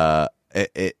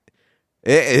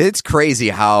 it's crazy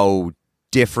how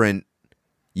different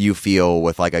you feel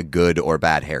with like a good or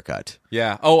bad haircut.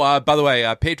 Yeah. Oh, by the way,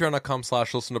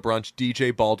 patreon.com/listen to brunch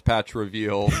DJ Bald Patch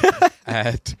reveal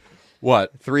at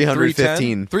what?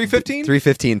 315 315?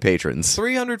 315 patrons.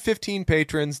 315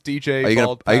 patrons, DJ Are you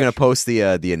Bald Patch. gonna post the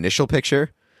initial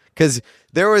picture? Because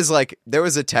there was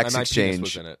a text My penis exchange.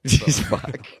 was in it, so. Jeez,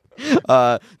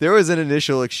 fuck. There was an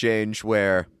initial exchange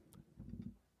where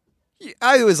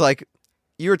I was like,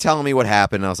 you were telling me what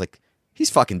happened, and I was like, he's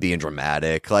fucking being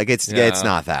dramatic. Like it's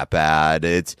not that bad.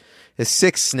 It's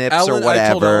 6 snips Ellen, or whatever.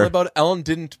 I told Ellen about it. Ellen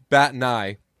didn't bat an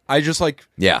eye. I just like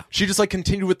Yeah. She just like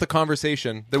continued with the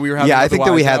conversation that we were having. Yeah, I think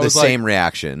that we otherwise. had I the was like, same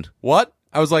reaction. What?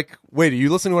 I was like, wait, are you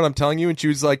listening to what I'm telling you? And she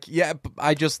was like, yeah,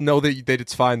 I just know that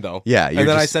it's fine though. Yeah, and you're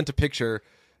then I just- sent a picture.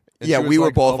 and Yeah, she was we were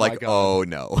like, both oh my like, God. oh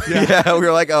no. Yeah. We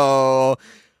were like, oh,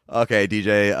 okay,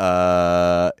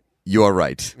 DJ, you're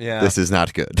right. Yeah. This is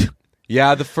not good.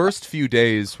 Yeah, the first few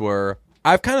days were.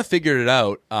 I've kind of figured it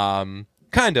out.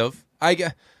 Kind of. I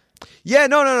get. Yeah,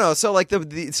 no. So like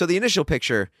the initial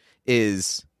picture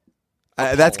is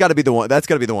that's got to be the one. That's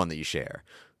got to be the one that you share.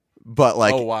 But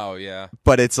like, Oh wow, yeah.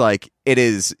 but it's like it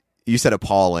is. You said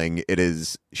appalling. It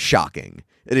is shocking.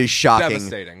 It is shocking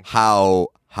Devastating. how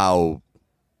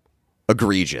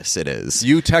egregious it is.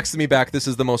 You texted me back. This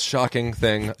is the most shocking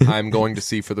thing I'm going to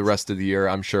see for the rest of the year.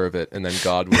 I'm sure of it. And then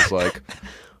God was like,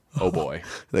 "Oh boy."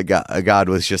 The God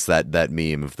was just that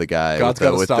meme of the guy God's with,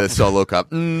 gotta with the stop. solo cup.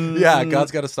 Yeah,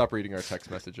 God's got to stop reading our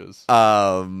text messages.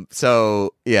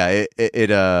 So yeah,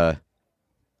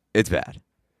 it's bad.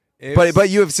 It's- But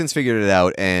you have since figured it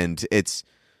out, and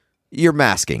you're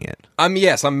masking it. I'm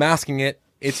masking it.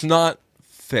 It's not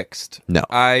fixed. No.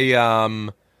 I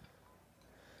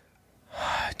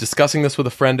discussing this with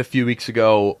a friend a few weeks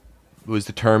ago, was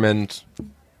determined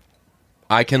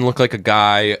I can look like a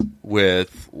guy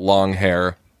with long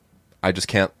hair. I just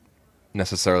can't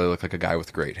necessarily look like a guy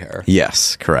with great hair.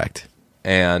 Yes, correct.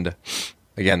 And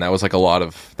again, that was like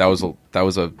that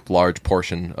was a large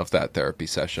portion of that therapy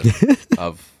session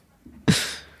of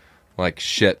like,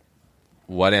 shit,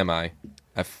 what am I?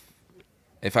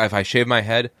 If I shave my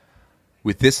head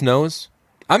with this nose,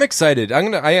 I'm excited.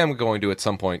 I am going to at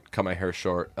some point cut my hair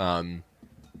short.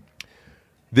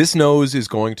 This nose is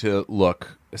going to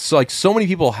look so many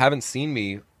people haven't seen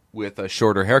me with a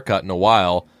shorter haircut in a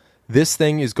while. This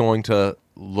thing is going to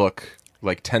look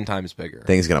like 10 times bigger.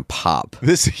 Thing's gonna pop.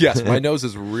 Yes, my nose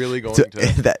is really going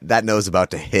to. that nose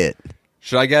about to hit.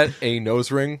 Should I get a nose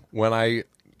ring when I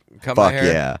cut my Fuck hair?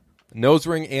 yeah. Nose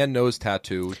ring and nose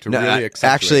tattoo to No, really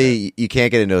accentuate it. actually, you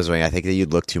can't get a nose ring. I think that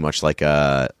you'd look too much like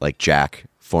Jack,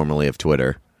 formerly of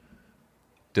Twitter.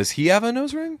 Does he have a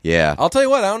nose ring? Yeah. I'll tell you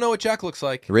what, I don't know what Jack looks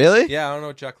like. Really? Yeah, I don't know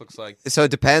what Jack looks like. So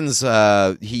it depends.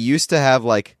 He used to have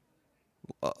like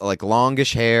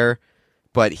longish hair,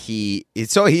 but he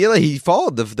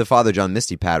followed the Father John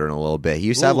Misty pattern a little bit. He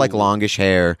used to have like Ooh. longish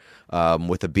hair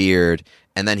with a beard,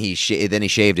 and then he shaved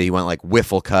it. He went like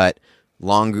wiffle cut,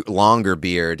 longer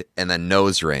beard, and then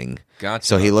nose ring. Gotcha.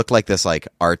 So he looked like this like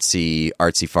artsy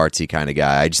fartsy kind of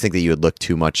guy. I just think that you would look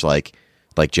too much like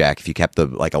Jack if you kept a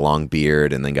long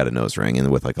beard and then got a nose ring and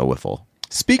with like a wiffle.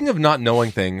 Speaking of not knowing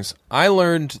things, I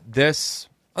learned this.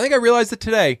 I think I realized it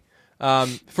today.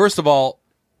 First of all,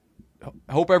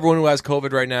 hope everyone who has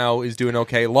COVID right now is doing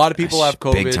okay. A lot of people have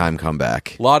COVID. Big time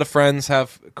comeback. A lot of friends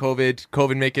have COVID.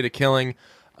 COVID make it a killing.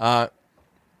 I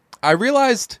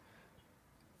realized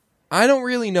I don't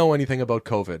really know anything about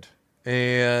COVID. I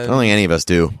And don't think any of us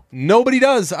do. nobody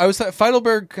does.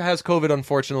 Feidelberg has COVID,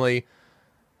 unfortunately.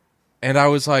 And I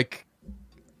was like,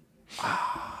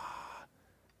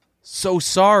 so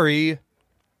sorry.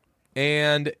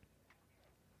 And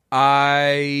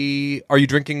are you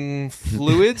drinking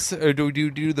fluids? Or do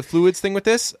you do the fluids thing with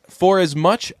this? For as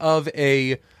much of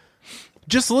a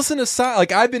just listen to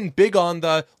like I've been big on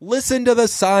the listen to the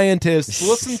scientists,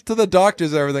 listen to the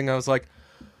doctors, and everything. I was like,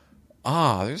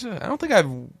 I don't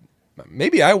think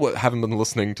maybe I haven't been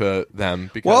listening to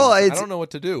them because I don't know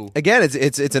what to do. Again,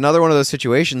 it's another one of those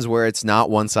situations where it's not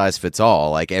one size fits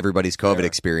all. Like everybody's COVID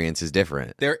experience is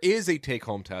different. There is a take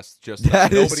home test, just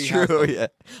that nobody is has true. them. Yeah,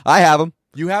 I have them.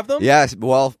 You have them? Yes.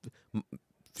 Well, Do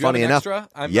you funny have an enough, extra?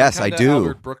 I'm yes, I kinda do.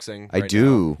 Albert Brooksing I right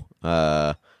do.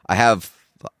 I have,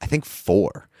 I think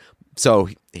 4. So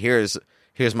here's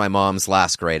my mom's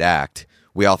last great act.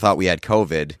 We all thought we had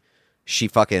COVID. She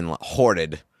fucking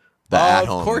hoarded the at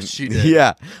home. Of course she did.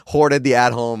 Yeah, hoarded the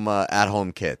at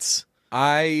home kits.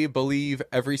 I believe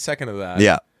every second of that.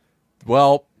 Yeah.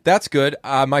 Well, that's good.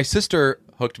 My sister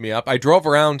hooked me up. I drove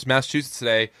around Massachusetts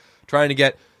today trying to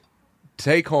get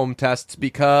take-home tests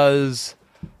because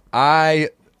I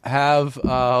have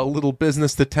a little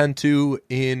business to tend to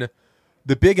in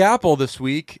the Big Apple this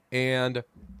week, and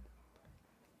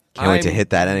Can't wait to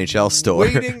hit that NHL store.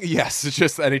 waiting. Yes, it's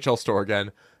just the NHL store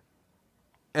again.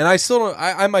 And I still don't,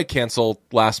 I might cancel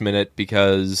last minute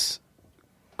because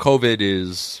COVID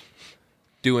is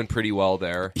doing pretty well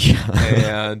there. Yeah.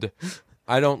 And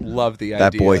I don't love the That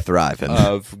idea boy thriving.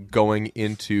 of going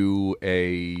into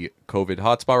a COVID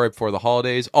hotspot right before the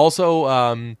holidays.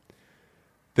 Also,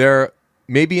 there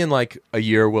maybe in like a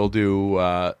year we'll do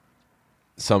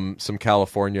some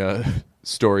California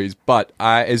stories, but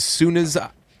as soon as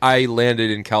I landed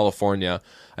in California,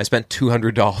 I spent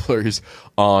 $200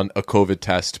 on a COVID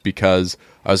test because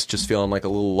I was just feeling like a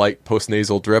little light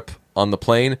postnasal drip on the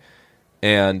plane.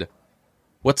 And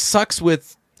what sucks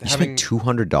with You having spent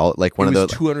 $200, like one it of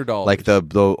was the $200, like the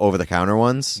over the counter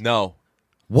ones. no,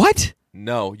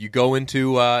 you go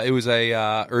into it was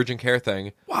a urgent care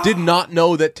thing. Wow. Did not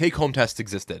know that take home tests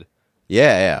existed.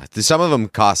 Yeah. Some of them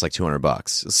cost like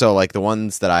 $200. So like the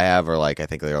ones that I have are like I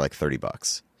think they're like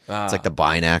 $30. It's like the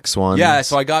Binax one. Yeah,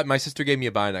 so my sister gave me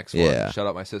a Binax one. Yeah. Shout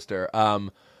out my sister.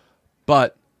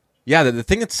 But yeah, the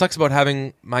thing that sucks about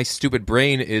having my stupid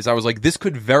brain is I was like, this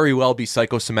could very well be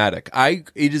psychosomatic.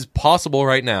 It is possible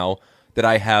right now that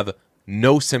I have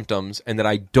no symptoms and that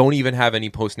I don't even have any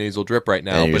postnasal drip right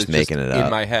now, And you're but just it's making just it up.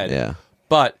 in my head. Yeah.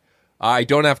 But I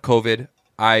don't have COVID.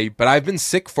 But I've been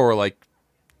sick for like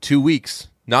 2 weeks.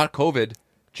 Not COVID,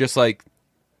 just like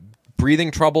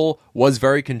breathing trouble, was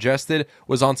very congested,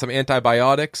 was on some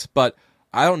antibiotics, but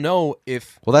I don't know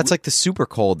if Well, that's like the super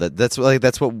cold. That's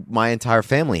what my entire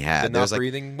family had. the not There's, like,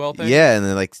 breathing well thing. yeah, and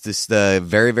then like just the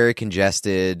very very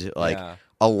congested, like Yeah.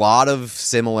 a lot of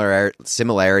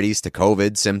similarities to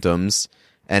COVID symptoms,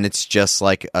 and it's just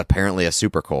like apparently a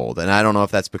super cold. And I don't know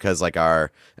if that's because like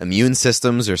our immune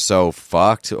systems are so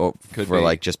fucked for Could be.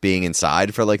 like just being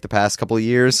inside for like the past couple of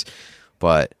years,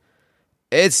 but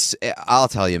I'll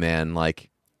tell you, man, like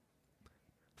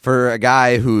for a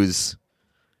guy who's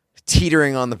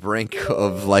teetering on the brink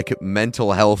of like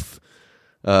mental health,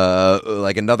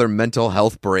 like another mental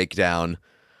health breakdown,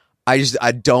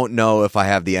 I don't know if I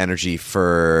have the energy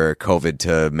for COVID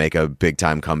to make a big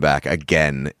time comeback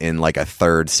again in like a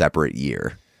third separate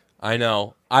year. I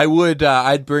know. I would.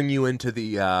 I'd bring you into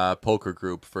the poker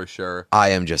group for sure.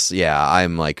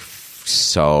 I'm like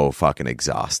so fucking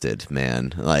exhausted,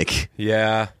 man. Like,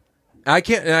 Yeah, I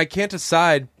can't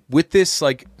decide with this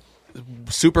like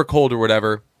super cold or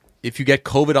whatever. If you get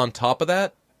COVID on top of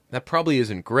that, that probably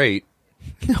isn't great.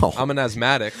 no. I'm an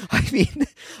asthmatic. I mean,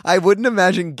 I wouldn't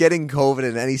imagine getting COVID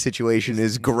in any situation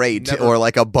is great Never or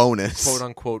like a bonus. Quote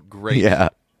unquote great. Yeah.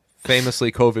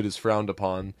 Famously, COVID is frowned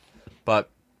upon. But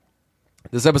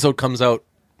this episode comes out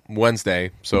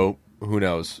Wednesday, so who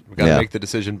knows? We got to Yeah. make the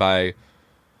decision by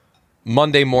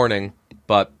Monday morning.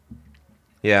 But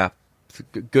yeah,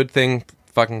 good thing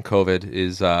fucking COVID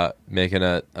is making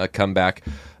a comeback.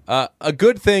 A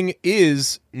good thing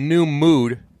is new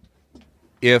mood.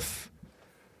 If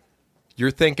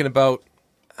you're thinking about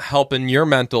helping your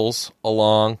mentals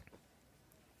along,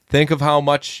 think of how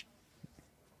much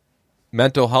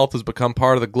mental health has become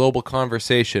part of the global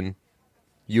conversation.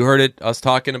 You heard us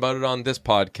talking about it on this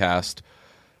podcast.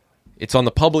 It's on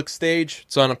the public stage.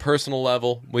 It's on a personal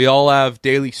level. We all have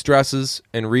daily stresses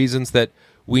and reasons that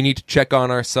we need to check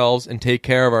on ourselves and take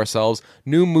care of ourselves.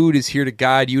 New Mood is here to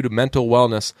guide you to mental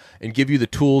wellness and give you the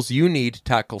tools you need to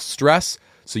tackle stress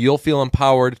so you'll feel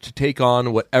empowered to take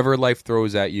on whatever life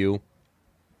throws at you.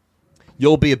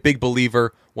 You'll be a big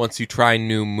believer once you try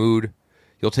New Mood.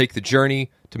 You'll take the journey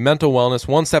to mental wellness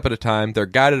one step at a time. Their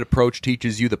guided approach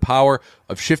teaches you the power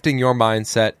of shifting your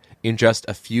mindset in just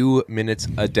a few minutes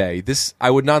a day. This, I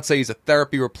would not say, is a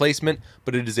therapy replacement,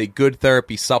 but it is a good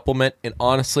therapy supplement. And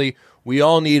honestly, we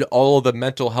all need all of the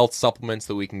mental health supplements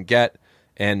that we can get.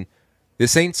 And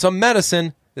This ain't some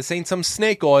medicine. This ain't some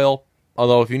snake oil.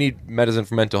 Although if you need medicine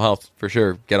for mental health, for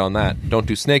sure, get on that. Don't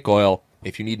do snake oil.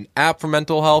 If you need an app for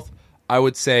mental health, I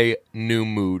would say New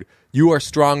Mood. You are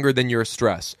stronger than your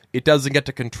stress. It doesn't get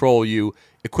to control you.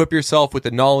 Equip yourself with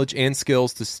the knowledge and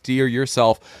skills to steer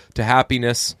yourself to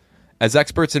happiness. As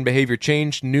experts in behavior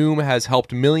change, Noom has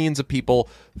helped millions of people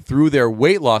through their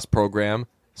weight loss program.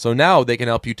 So now they can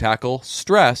help you tackle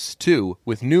stress, too.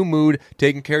 With New Mood,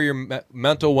 taking care of your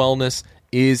mental wellness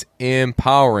is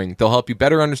empowering. They'll help you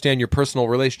better understand your personal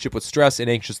relationship with stress and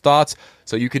anxious thoughts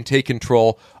so you can take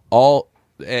control,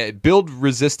 build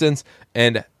resistance,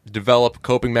 and develop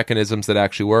coping mechanisms that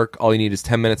actually work. All you need is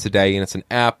 10 minutes a day, and it's an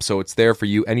app, so it's there for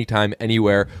you anytime,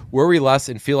 anywhere. Worry less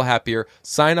and feel happier.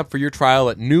 Sign up for your trial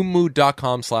at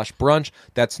newmood.com/brunch.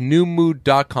 That's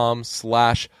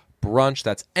newmood.com/brunch.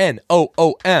 That's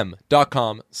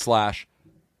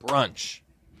NOOM.com/brunch.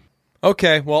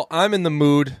 Okay, well, I'm in the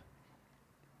mood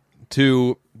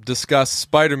to discuss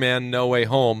Spider-Man No Way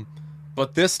Home,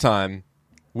 but this time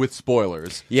with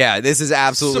spoilers. Yeah, this is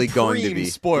absolutely going to Supreme be.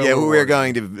 spoiler Yeah, we're warning.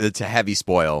 going to heavy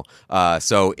spoil.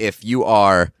 So if you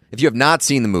have not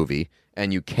seen the movie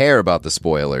and you care about the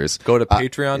spoilers, Go to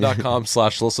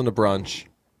patreon.com/listen to brunch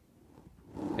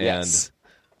and Yes.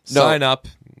 sign up.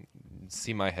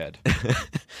 See my head.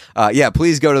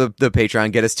 please go to the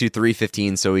Patreon, get us to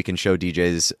 315 so we can show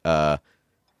DJ's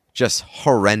just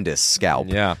horrendous scalp.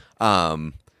 Yeah.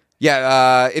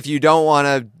 If you don't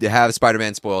want to have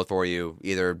Spider-Man spoiled for you,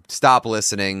 either stop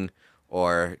listening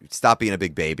or stop being a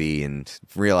big baby and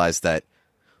realize that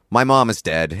my mom is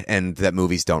dead and that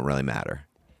movies don't really matter.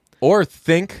 Or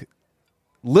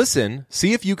listen,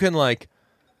 see if you can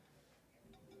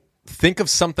think of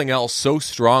something else so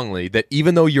strongly that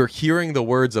even though you're hearing the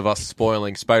words of us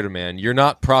spoiling Spider-Man, you're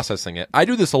not processing it. I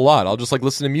do this a lot. I'll just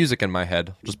listen to music in my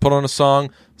head. Just put on a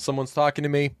song, someone's talking to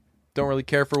me, don't really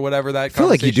care for whatever that I feel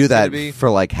like you do that be.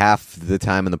 for half the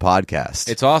time in the podcast.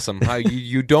 It's awesome. How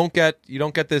you don't get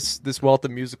this wealth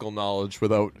of musical knowledge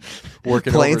without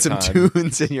working playing overtime. some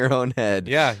tunes in your own head.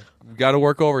 Yeah, you got to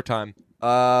work overtime.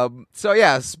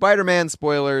 Spider-Man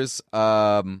spoilers.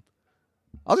 I'll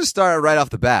just start right off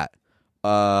the bat.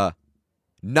 Not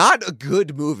a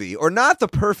good movie, or not the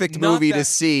perfect Not movie to that-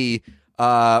 see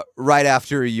right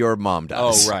after your mom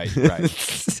dies. Oh, right.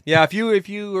 Yeah, if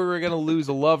you were gonna lose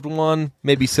a loved one,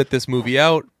 maybe sit this movie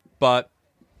out. But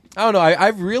I don't know.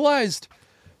 I've realized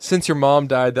since your mom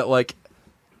died that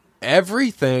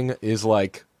everything is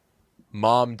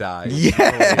mom died.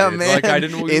 Yeah, related. man. I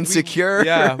didn't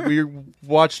Insecure. We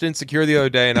watched Insecure the other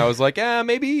day, and I was like,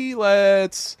 maybe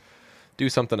let's do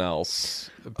something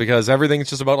else because everything's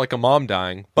just about a mom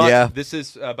dying. But Yeah. this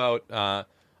is about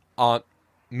Aunt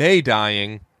May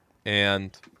dying,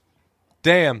 and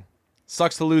damn,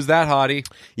 sucks to lose that hottie.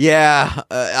 Yeah,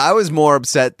 I was more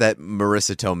upset that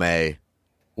Marissa Tomei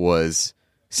was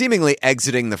seemingly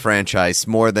exiting the franchise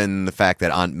more than the fact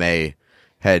that Aunt May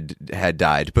had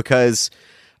died. Because,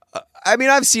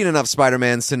 I've seen enough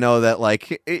Spider-Mans to know that,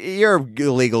 you're a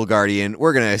legal guardian.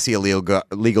 We're going to see a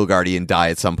legal guardian die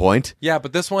at some point. Yeah,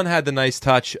 but this one had the nice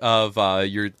touch of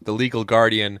the legal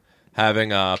guardian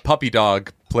having a puppy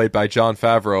dog played by Jon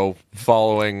Favreau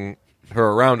following her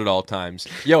around at all times.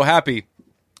 Yo, Happy.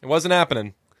 It wasn't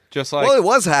happening. Just Well, it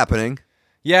was happening.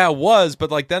 yeah, it was,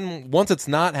 but then once it's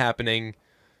not happening,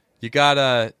 you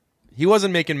gotta. He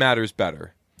wasn't making matters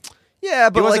better. Yeah,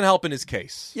 but He wasn't helping his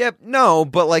case. Yep, no,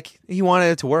 but he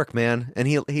wanted it to work, man, and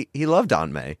he loved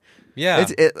Aunt May. Yeah,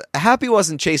 Happy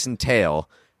wasn't chasing tail.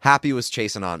 Happy was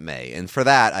chasing Aunt May, and for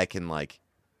that I can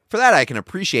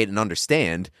appreciate and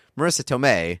understand. Marissa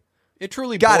Tomei it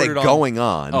truly got it bordered going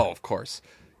on. Oh, of course,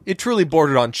 it truly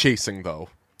bordered on chasing though.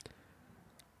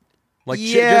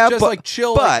 Yeah, just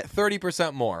chill, but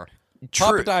 30% more. True.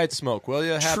 Pop a diet smoke, will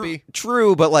you? Happy.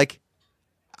 True, but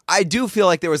I do feel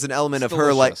like there was an element It's of her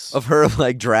delicious.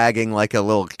 dragging a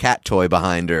little cat toy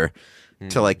behind her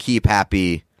to keep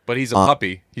Happy. But he's a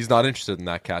puppy. He's not interested in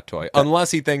that cat toy.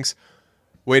 Unless he thinks,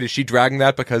 wait, is she dragging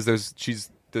that because there's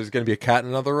going to be a cat in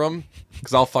another room?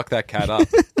 Because I'll fuck that cat up.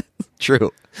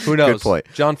 True. Who knows? Good point.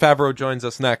 Jon Favreau joins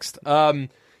us next.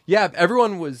 Yeah,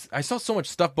 everyone was... I saw so much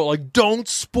stuff, but don't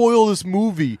spoil this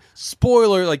movie.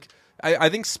 Spoiler, I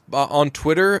think on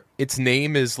Twitter, its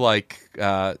name is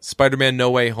Spider-Man No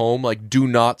Way Home, do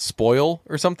not spoil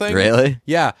or something. Really?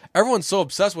 Yeah. Everyone's so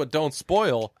obsessed with don't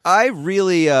spoil. I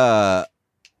really, I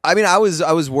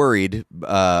was worried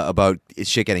about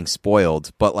shit getting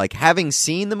spoiled, but having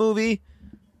seen the movie,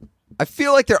 I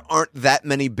feel like there aren't that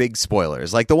many big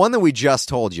spoilers. The one that we just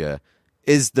told you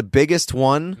is the biggest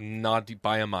one. Not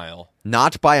by a mile.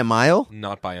 Not by a mile?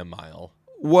 Not by a mile.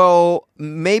 Well,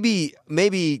 maybe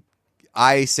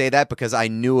I say that because I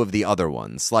knew of the other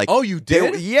ones. Like, Oh, you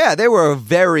did? They were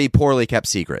very poorly kept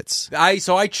secrets.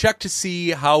 So I checked to see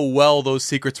how well those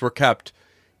secrets were kept.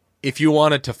 If you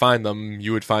wanted to find them,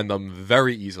 you would find them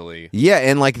very easily Yeah,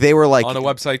 and like they were like on a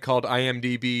website called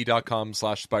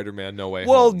imdb.com/Spider-Man No Way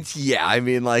Well, Home. yeah, I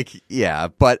mean, like, yeah,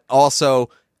 but also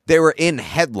they were in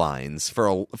headlines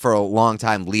for a long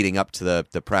time leading up to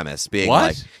the premise being What?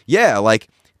 like, yeah, like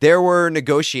there were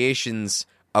negotiations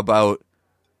about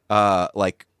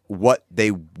like what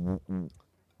they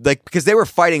like because they were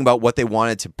fighting about what they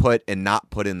wanted to put and not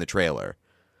put in the trailer.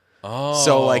 Oh,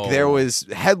 So like there was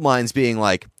headlines being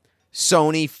like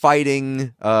Sony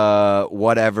fighting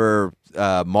whatever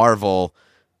Marvel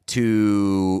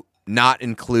to not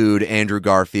include Andrew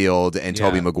Garfield and Yeah.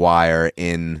 Tobey Maguire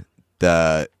in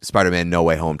the Spider-Man No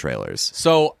Way Home trailers.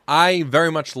 So I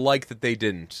very much like that they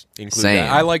didn't include Same.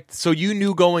 that. I liked. So you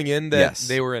knew going in that Yes.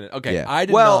 they were in it. Okay, Yeah. I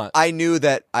did well, not. I knew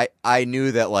that I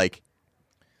knew that like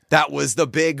that was the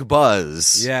big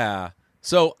buzz. Yeah.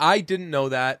 So I didn't know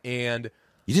that, and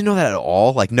You didn't know that at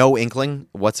all? Like no inkling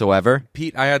whatsoever?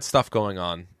 Pete, I had stuff going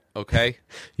on. Okay.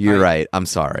 You're right. I'm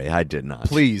sorry. I did not.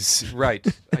 Please, right.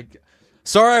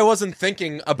 Sorry, I wasn't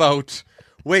thinking about.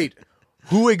 Wait,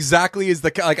 who exactly is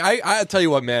the like? I tell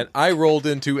you what, man. I rolled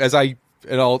into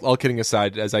and all kidding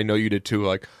aside, as I know you did too.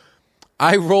 Like,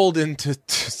 I rolled into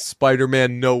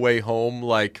Spider-Man No Way Home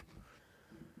like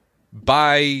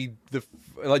by the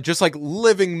like just like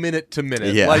living minute to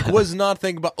minute. Yeah. Like was not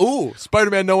thinking about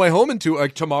Spider-Man No Way Home into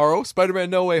like tomorrow. Spider-Man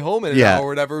No Way Home in an Yeah. hour or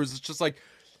whatever. It was just like.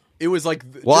 It was like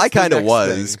Well, just I kind the of next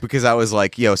was thing. because I was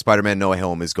like, Spider-Man No Way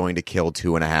Home is going to kill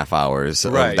 2.5 hours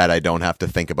Right. that I don't have to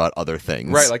think about other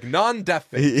things. Right, like non-deaf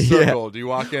thing, Yeah. circled. You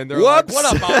walk in, they're Whoops. like,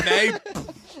 "What up, Aunt May?"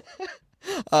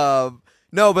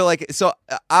 No, but like, so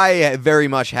I very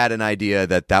much had an idea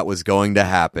that was going to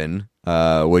happen.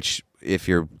 Which, if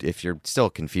you're still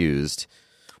confused,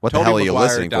 what Tobey the hell are you Maguire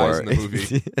listening dies for? in the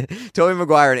movie. Tobey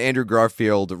Maguire and Andrew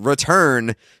Garfield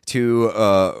return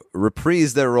to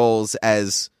reprise their roles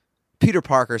as Peter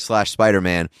Parker /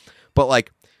 Spider-Man, but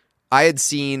like I had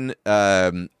seen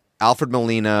Alfred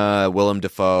Molina, Willem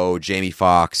Dafoe, Jamie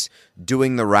Foxx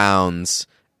doing the rounds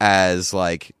as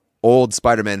like old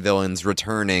Spider-Man villains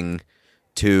returning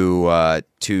to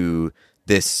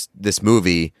this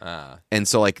movie, and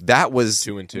so like that was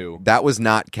 2 and 2. that was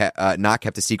not kept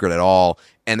a secret at all.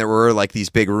 And there were like these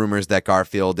big rumors that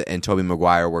Garfield and Tobey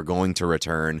Maguire were going to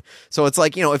return. So it's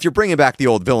like, if you're bringing back the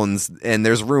old villains and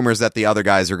there's rumors that the other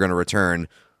guys are going to return,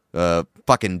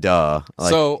 fucking duh. Like,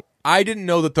 So I didn't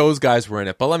know that those guys were in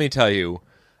it, but let me tell you,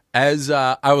 as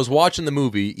I was watching the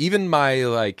movie, even my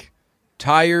like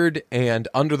tired and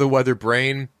under the weather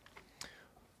brain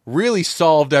really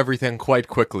solved everything quite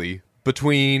quickly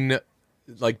between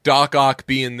like Doc Ock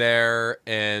being there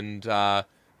and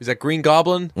is that Green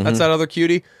Goblin? Mm-hmm. That's that other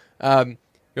cutie. You're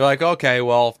like, okay,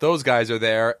 well, if those guys are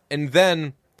there, and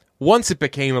then once it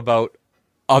became about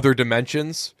other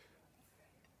dimensions,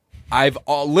 I've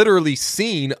literally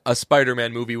seen a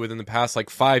Spider-Man movie within the past like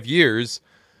 5 years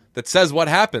that says what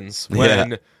happens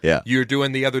when Yeah. you're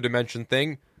doing the other dimension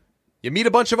thing. You meet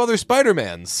a bunch of other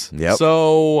Spider-Mans. Yep.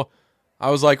 So I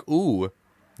was like, ooh,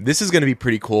 this is going to be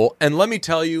pretty cool. And let me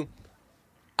tell you,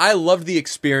 I loved the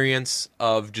experience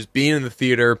of just being in the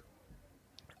theater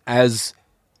as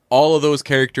all of those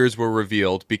characters were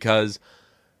revealed because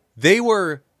they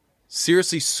were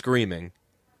seriously screaming.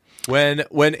 When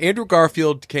Andrew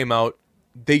Garfield came out,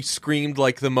 they screamed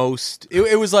like the most.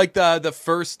 It was like the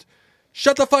first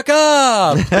 "shut the fuck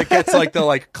up" that gets like the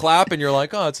like clap, and you're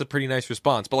like, oh, it's a pretty nice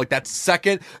response. But like that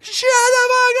second "shut the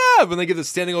fuck up" when they give the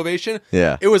standing ovation,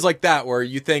 Yeah. it was like that where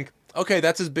you think, okay,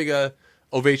 that's as big a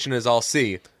ovation as I'll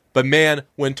see. But man,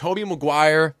 when Tobey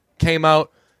Maguire came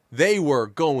out, they were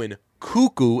going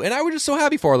cuckoo, and I was just so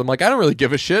happy for them. Like, I don't really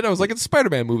give a shit. I was like, it's a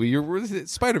Spider-Man movie.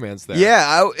 Spider-Man's there.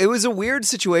 Yeah, it was a weird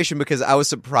situation because I was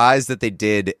surprised that they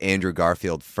did Andrew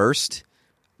Garfield first.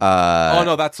 Oh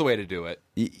no, that's the way to do it.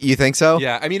 You think so?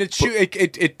 Yeah, I mean,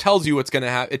 it tells you what's going to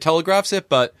happen. It telegraphs it,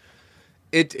 but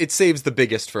it saves the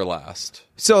biggest for last.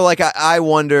 So, like, I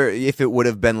wonder if it would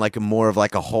have been like more of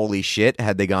like a holy shit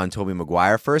had they gone Tobey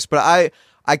Maguire first. But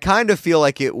I kind of feel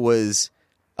like it was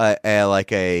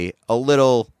a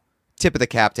little tip of the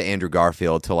cap to Andrew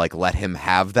Garfield to like let him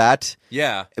have that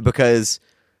Yeah. because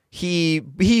he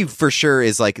for sure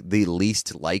is like the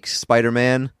least like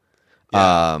Spider-Man.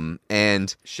 Yeah.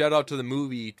 And Shout out to the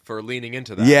movie for leaning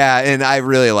into that. yeah, and I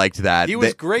really liked that. He was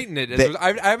They- great in it.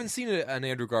 I haven't seen an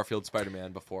Andrew Garfield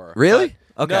Spider-Man before. Really? But-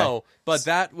 Okay. No, but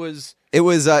that was... It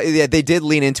was, yeah, they did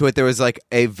lean into it. There was like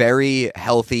a very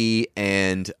healthy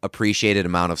and appreciated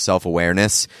amount of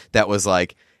self-awareness that was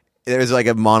like, there's like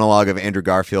a monologue of Andrew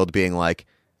Garfield being like,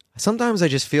 sometimes I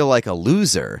just feel like a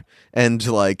loser and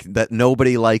like that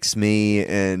nobody likes me,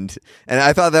 and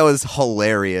I thought that was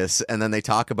hilarious. And then they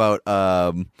talk about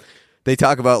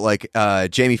like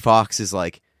Jamie Foxx is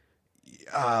like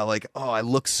oh, I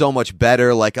look so much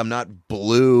better, like I'm not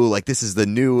blue, like this is the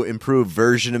new improved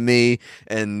version of me.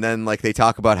 And then like they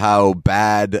talk about how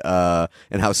bad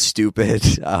and how stupid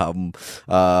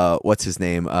what's his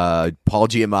name, Paul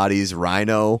Giamatti's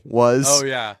Rhino was. Oh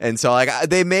yeah. And so like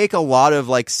they make a lot of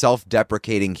like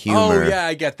self-deprecating humor. Oh yeah,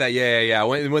 I get that. Yeah.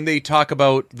 When they talk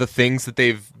about the things that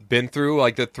they've been through,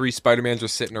 like the 3 Spider-Mans are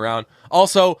sitting around.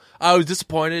 Also, I was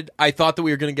disappointed. I thought that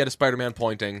we were going to get a Spider-Man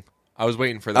pointing. I was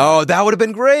waiting for that. Oh, that would have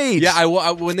been great. Yeah,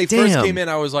 I when they first Damn. came in,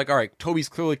 I was like, all right, Toby's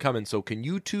clearly coming, so can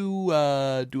you two do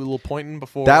a little pointing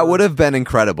before? That would have been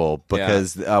incredible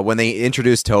because when they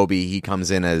introduced Toby, he comes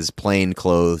in as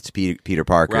plain-clothed Peter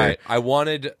Parker. Right. I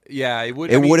wanted, it would.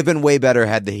 It would have been way better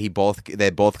had they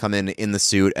both come in the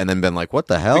suit and then been like, "What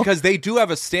the hell?" Because they do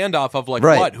have a standoff of like,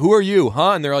 Right. what? Who are you?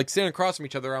 Huh? And they're like standing across from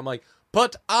each other. I'm like,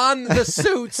 put on the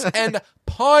suits and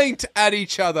point at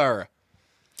each other.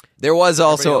 There was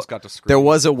also else got to scream. there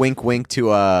was a wink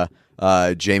to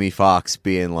Jamie Foxx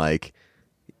being like,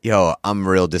 "Yo, I'm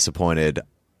real disappointed.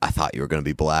 I thought you were going to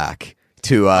be black."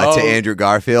 To Andrew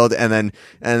Garfield, and then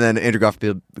Andrew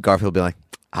Garfield being like,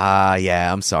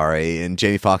 yeah, I'm sorry," and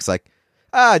Jamie Foxx like,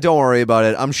 don't worry about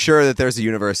it. I'm sure that there's a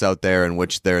universe out there in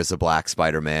which there's a black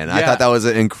Spider-Man. I thought that was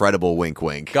an incredible wink.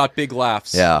 Got big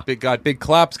laughs. Yeah. Got big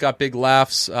claps, got big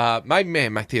laughs. My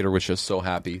theater was just so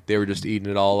happy. They were just eating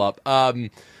it all up.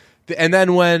 And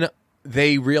then when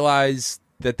they realize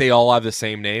that they all have the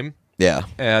same name, Yeah.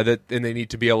 and they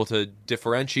need to be able to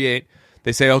differentiate,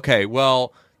 they say, okay,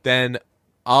 well, then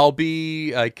I'll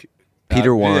be like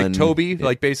Peter like 1. Toby,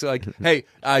 like basically like,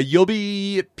 hey, you'll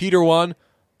be Peter 1,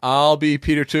 I'll be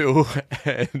Peter 2,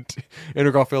 and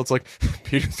Andrew Garfield's like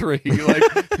Peter 3,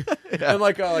 like, and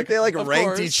like They like of ranked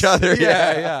course. each other.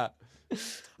 Yeah.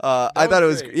 I thought it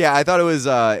was great. yeah, I thought it was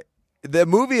the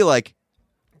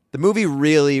movie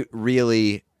really,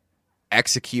 really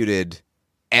executed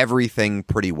everything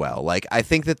pretty well. Like I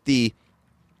think that the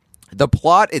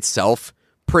plot itself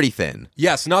pretty thin.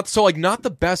 Yes, not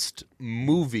the best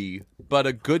movie, but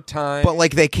a good time. But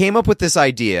like they came up with this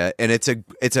idea and it's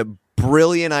a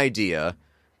brilliant idea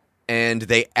and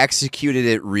they executed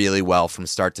it really well from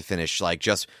start to finish. Like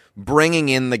just bringing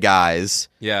in the guys,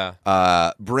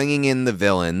 bringing in the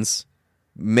villains,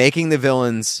 making the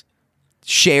villains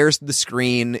shares the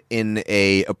screen in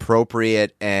a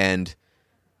appropriate and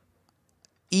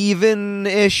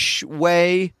even-ish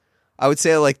way. I would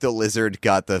say like the Lizard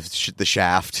got the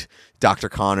shaft. Dr.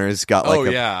 Connors got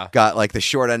like the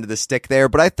short end of the stick there,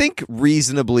 but I think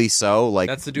reasonably so. Like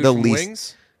that's the dude from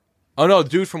Wings. Oh no, the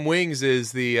dude from Wings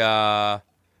is the. Is that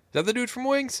the dude from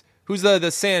Wings? Who's the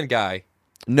sand guy?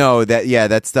 No, that's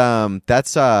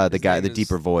the guy, the is-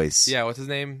 deeper voice. Yeah, what's his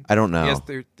name? I don't know. He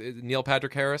has Neil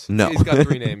Patrick Harris. No. He's got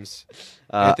 3 names.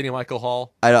 Anthony Michael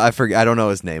Hall, I forget. I don't know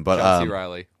his name, but John C.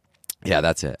 Riley. yeah,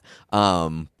 that's it.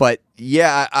 But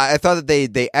yeah, I thought that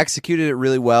they executed it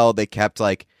really well. They kept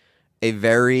like a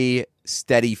very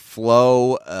steady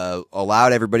flow,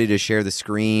 allowed everybody to share the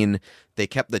screen. They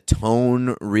kept the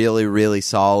tone really, really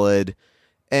solid.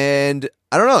 And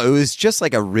I don't know, it was just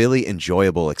like a really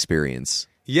enjoyable experience.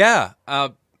 Yeah.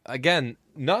 Again,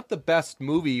 not the best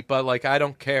movie, but like I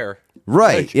don't care.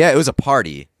 Right. Like, Yeah, it was a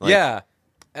party. Like, yeah.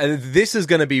 And this is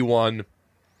going to be one.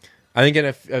 I think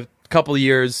in a couple of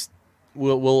years,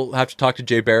 we'll have to talk to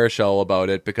Jay Baruchel about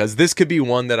it because this could be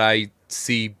one that I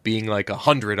see being like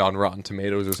 100 on Rotten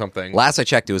Tomatoes or something. Last I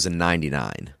checked, it was a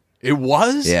 99. It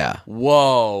was? Yeah.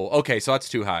 Whoa. Okay, so that's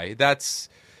too high.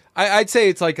 I'd say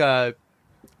it's like a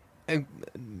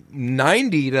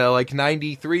 90 to like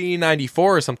 93,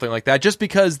 94 or something like that, just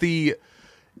because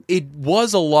it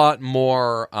was a lot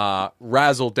more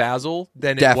razzle dazzle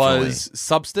than Definitely. it was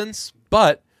substance,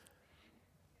 but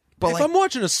if like- I'm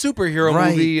watching a superhero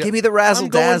Right. movie, Give me the razzle I'm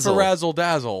going dazzle. for razzle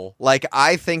dazzle. Like,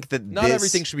 I think that Not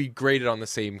everything should be graded on the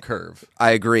same curve.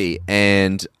 I agree,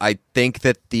 and I think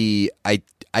that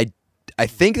I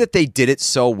think that they did it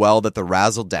so well that the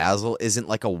razzle dazzle isn't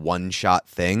like a one shot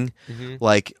thing.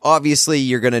 Like, obviously,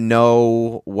 you're gonna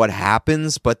know what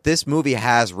happens, but this movie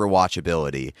has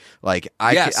rewatchability. Like,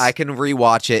 I can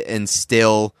rewatch it and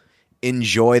still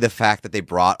enjoy the fact that they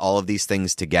brought all of these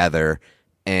things together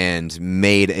and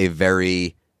made a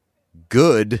very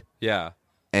good Yeah.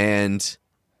 and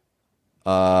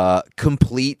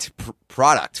complete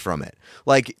product from it.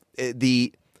 Like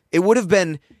it would have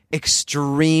been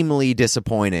extremely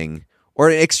disappointing or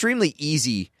extremely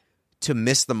easy to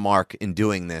miss the mark in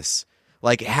doing this.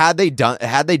 Like had they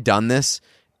done this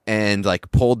and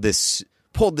like pulled this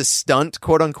stunt,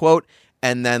 quote unquote,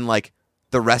 and then like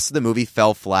the rest of the movie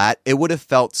fell flat, it would have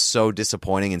felt so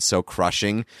disappointing and so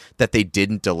crushing that they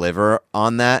didn't deliver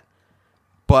on that.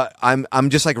 But I'm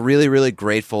just like really, really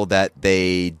grateful that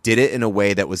they did it in a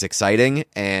way that was exciting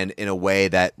and in a way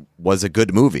that was a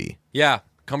good movie. Yeah,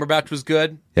 Cumberbatch was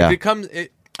good. Yeah.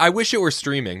 I wish it were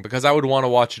streaming because I would want to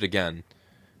watch it again.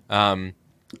 I don't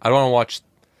want to watch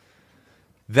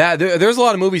that. There's a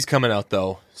lot of movies coming out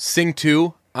though. Sing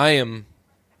 2, I am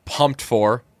pumped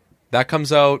for. That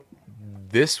comes out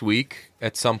this week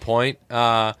at some point.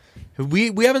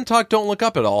 We haven't talked Don't Look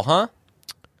Up at all, huh?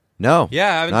 No, Yeah,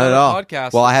 I haven't not done at a all.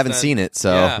 podcast Well, I since haven't then. seen it,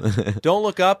 so Yeah. Don't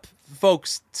Look Up,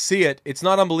 folks. See it. It's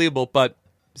not unbelievable, but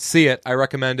see it. I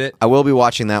recommend it. I will be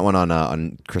watching that one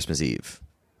on Christmas Eve.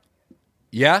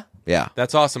 Yeah, Yeah,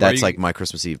 that's awesome. Are That's you- like my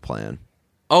Christmas Eve plan.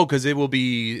 oh, because it'll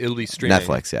be streaming.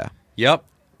 Netflix, yeah. Yep.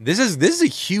 This is a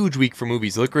huge week for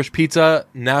movies. Licorice Pizza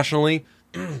nationally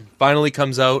finally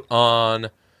comes out on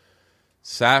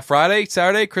Friday,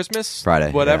 Saturday, Christmas,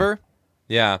 Friday, whatever.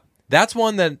 Yeah. That's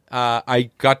one that I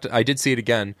did see it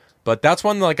again, but that's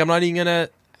one like I'm not even gonna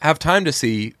have time to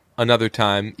see another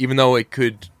time, even though it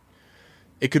could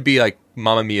be like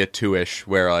Mamma Mia 2-ish,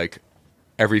 where like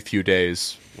every few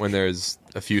days when there's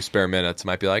a few spare minutes, I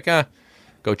might be like,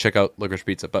 go check out Licorice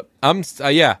Pizza. But I want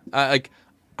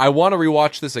to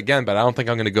rewatch this again, but I don't think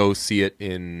I'm gonna go see it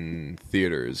in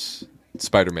theaters.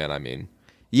 Spider-Man, I mean.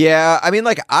 Yeah, I mean,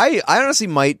 like, I honestly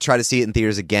might try to see it in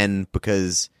theaters again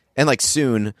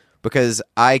soon, because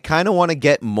I kind of want to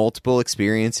get multiple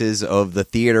experiences of the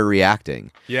theater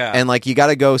reacting. Yeah. And, like, you got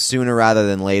to go sooner rather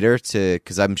than later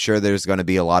because I'm sure there's going to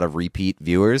be a lot of repeat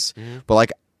viewers. Mm-hmm. But,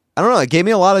 like, I don't know, it gave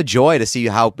me a lot of joy to see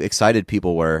how excited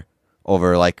people were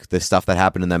over, like, the stuff that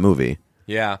happened in that movie.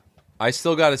 Yeah. I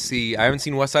still got to see. I haven't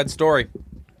seen West Side Story.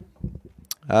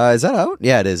 Is that out?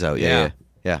 Yeah, it is out. Yeah.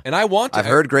 And I want to. I've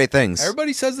heard great things.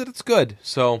 Everybody says that it's good.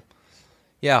 So,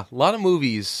 yeah, a lot of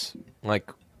movies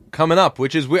like coming up,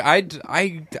 which is weird.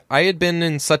 I had been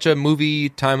in such a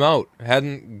movie timeout,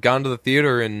 hadn't gone to the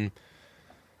theater and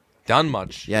done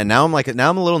much. Yeah, now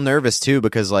I'm a little nervous too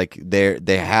because like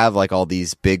they have like all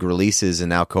these big releases and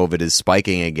now COVID is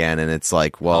spiking again and it's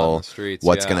like, On well, the streets,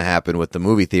 what's yeah. going to happen with the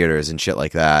movie theaters and shit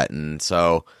like that? And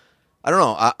so I don't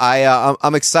know.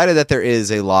 I'm excited that there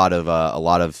is a lot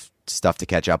of stuff to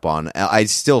catch up on. I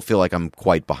still feel like I'm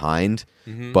quite behind,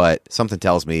 but something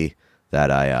tells me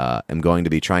that I am going to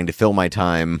be trying to fill my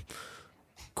time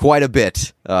quite a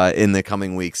bit in the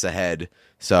coming weeks ahead.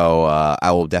 So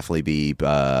I will definitely be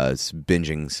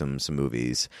binging some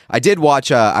movies. I did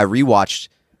watch. I rewatched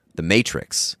The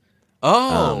Matrix.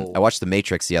 Oh, I watched The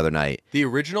Matrix the other night. the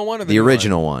original one or The new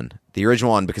original one. The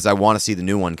original one because I want to see the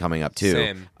new one coming up too.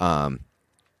 Same.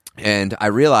 And I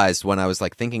realized when I was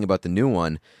like thinking about the new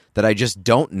one that I just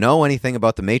don't know anything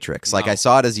about The Matrix. Like No. I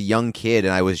saw it as a young kid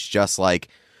and I was just like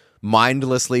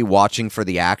mindlessly watching for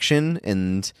the action,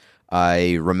 and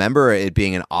I remember it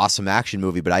being an awesome action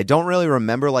movie, but I don't really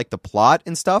remember like the plot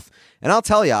and stuff. And I'll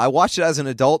tell you, I watched it as an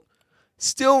adult,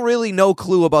 still really no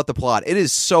clue about the plot. It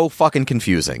is so fucking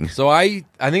confusing. So I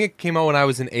think it came out when I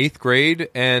was in 8th grade,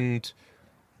 and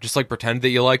just like pretend that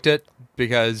you liked it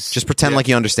because Just pretend yeah. like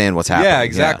you understand what's happening. Yeah,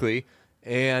 exactly.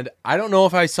 And I don't know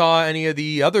if I saw any of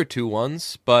the other two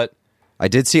ones, but I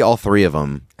did see all three of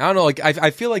them. I don't know. Like I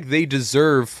feel like they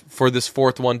deserve for this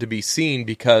fourth one to be seen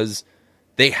because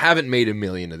they haven't made a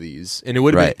million of these, and it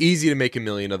would have Right. been easy to make a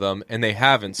million of them, and they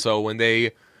haven't. So when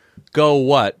they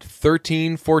go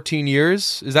 13, 14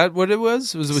 years, is that what it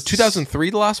was? Was it 2003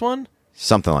 the last one?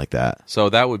 Something like that. So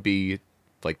that would be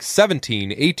like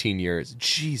 17, 18 years.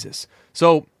 Jesus.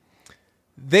 So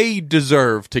they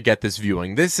deserve to get this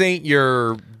viewing. This ain't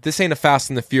a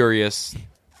Fast and the Furious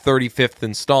 35th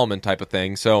installment type of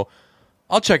thing. So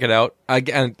I'll check it out.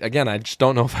 Again, I just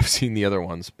don't know if I've seen the other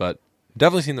ones, but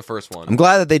definitely seen the first one. I'm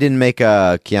glad that they didn't make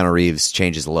Keanu Reeves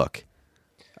change his look.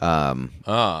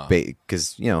 Ah.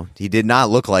 Because, you know, he did not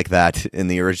look like that in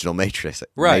the original Matrix.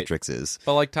 Right. Matrixes.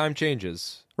 But like time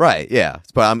changes. Right, yeah.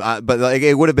 But like,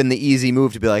 it would have been the easy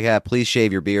move to be like, please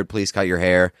shave your beard, please cut your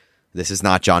hair. This is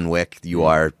not John Wick. You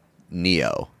are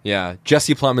Neo. Yeah.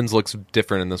 Jesse Plemons looks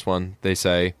different in this one, they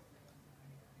say.